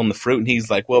guy selling the fruit, and he's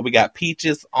like, "Well, we got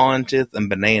peaches, oranges, and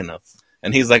bananas."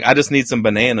 And he's like, "I just need some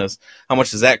bananas. How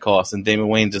much does that cost?" And Damon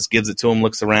Wayans just gives it to him,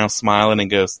 looks around, smiling, and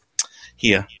goes,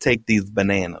 "Here, take these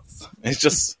bananas."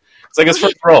 It's like his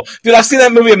first role. Dude, I've seen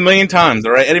that movie a million times.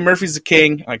 All right, Eddie Murphy's the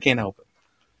king. I can't help it.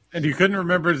 And you couldn't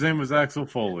remember his name was Axel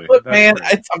Foley. Look, That's man,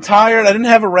 great. I'm tired. I didn't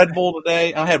have a Red Bull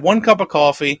today. I had one cup of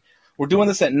coffee. We're doing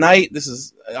this at night.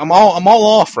 I'm all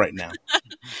off right now.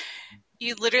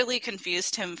 You literally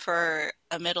confused him for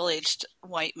a middle-aged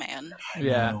white man.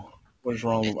 Yeah. What is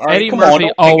wrong with Eddie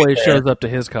Murphy always shows up to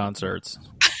his concerts.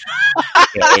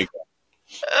 Yeah,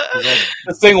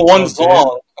 to sing one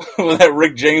song that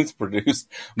Rick James produced.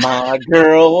 My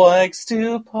girl likes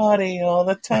to party all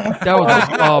the time. That was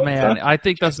oh man, I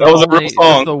think that's That was a real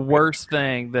song. that's the worst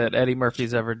thing that Eddie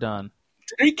Murphy's ever done.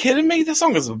 Are you kidding me? This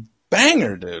song is a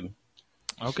banger, dude.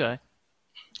 Okay.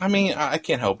 I mean, I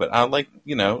can't help it. I like,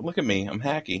 look at me. I'm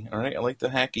hacky, all right? I like the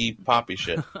hacky poppy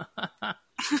shit.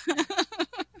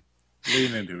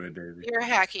 Lean into it, Davey. You're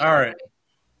hacky. All right.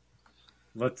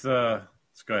 Let's go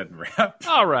ahead and wrap.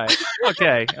 All right.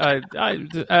 Okay. Bye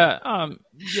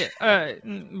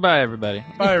everybody.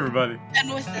 Bye, everybody.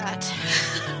 And with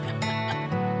that.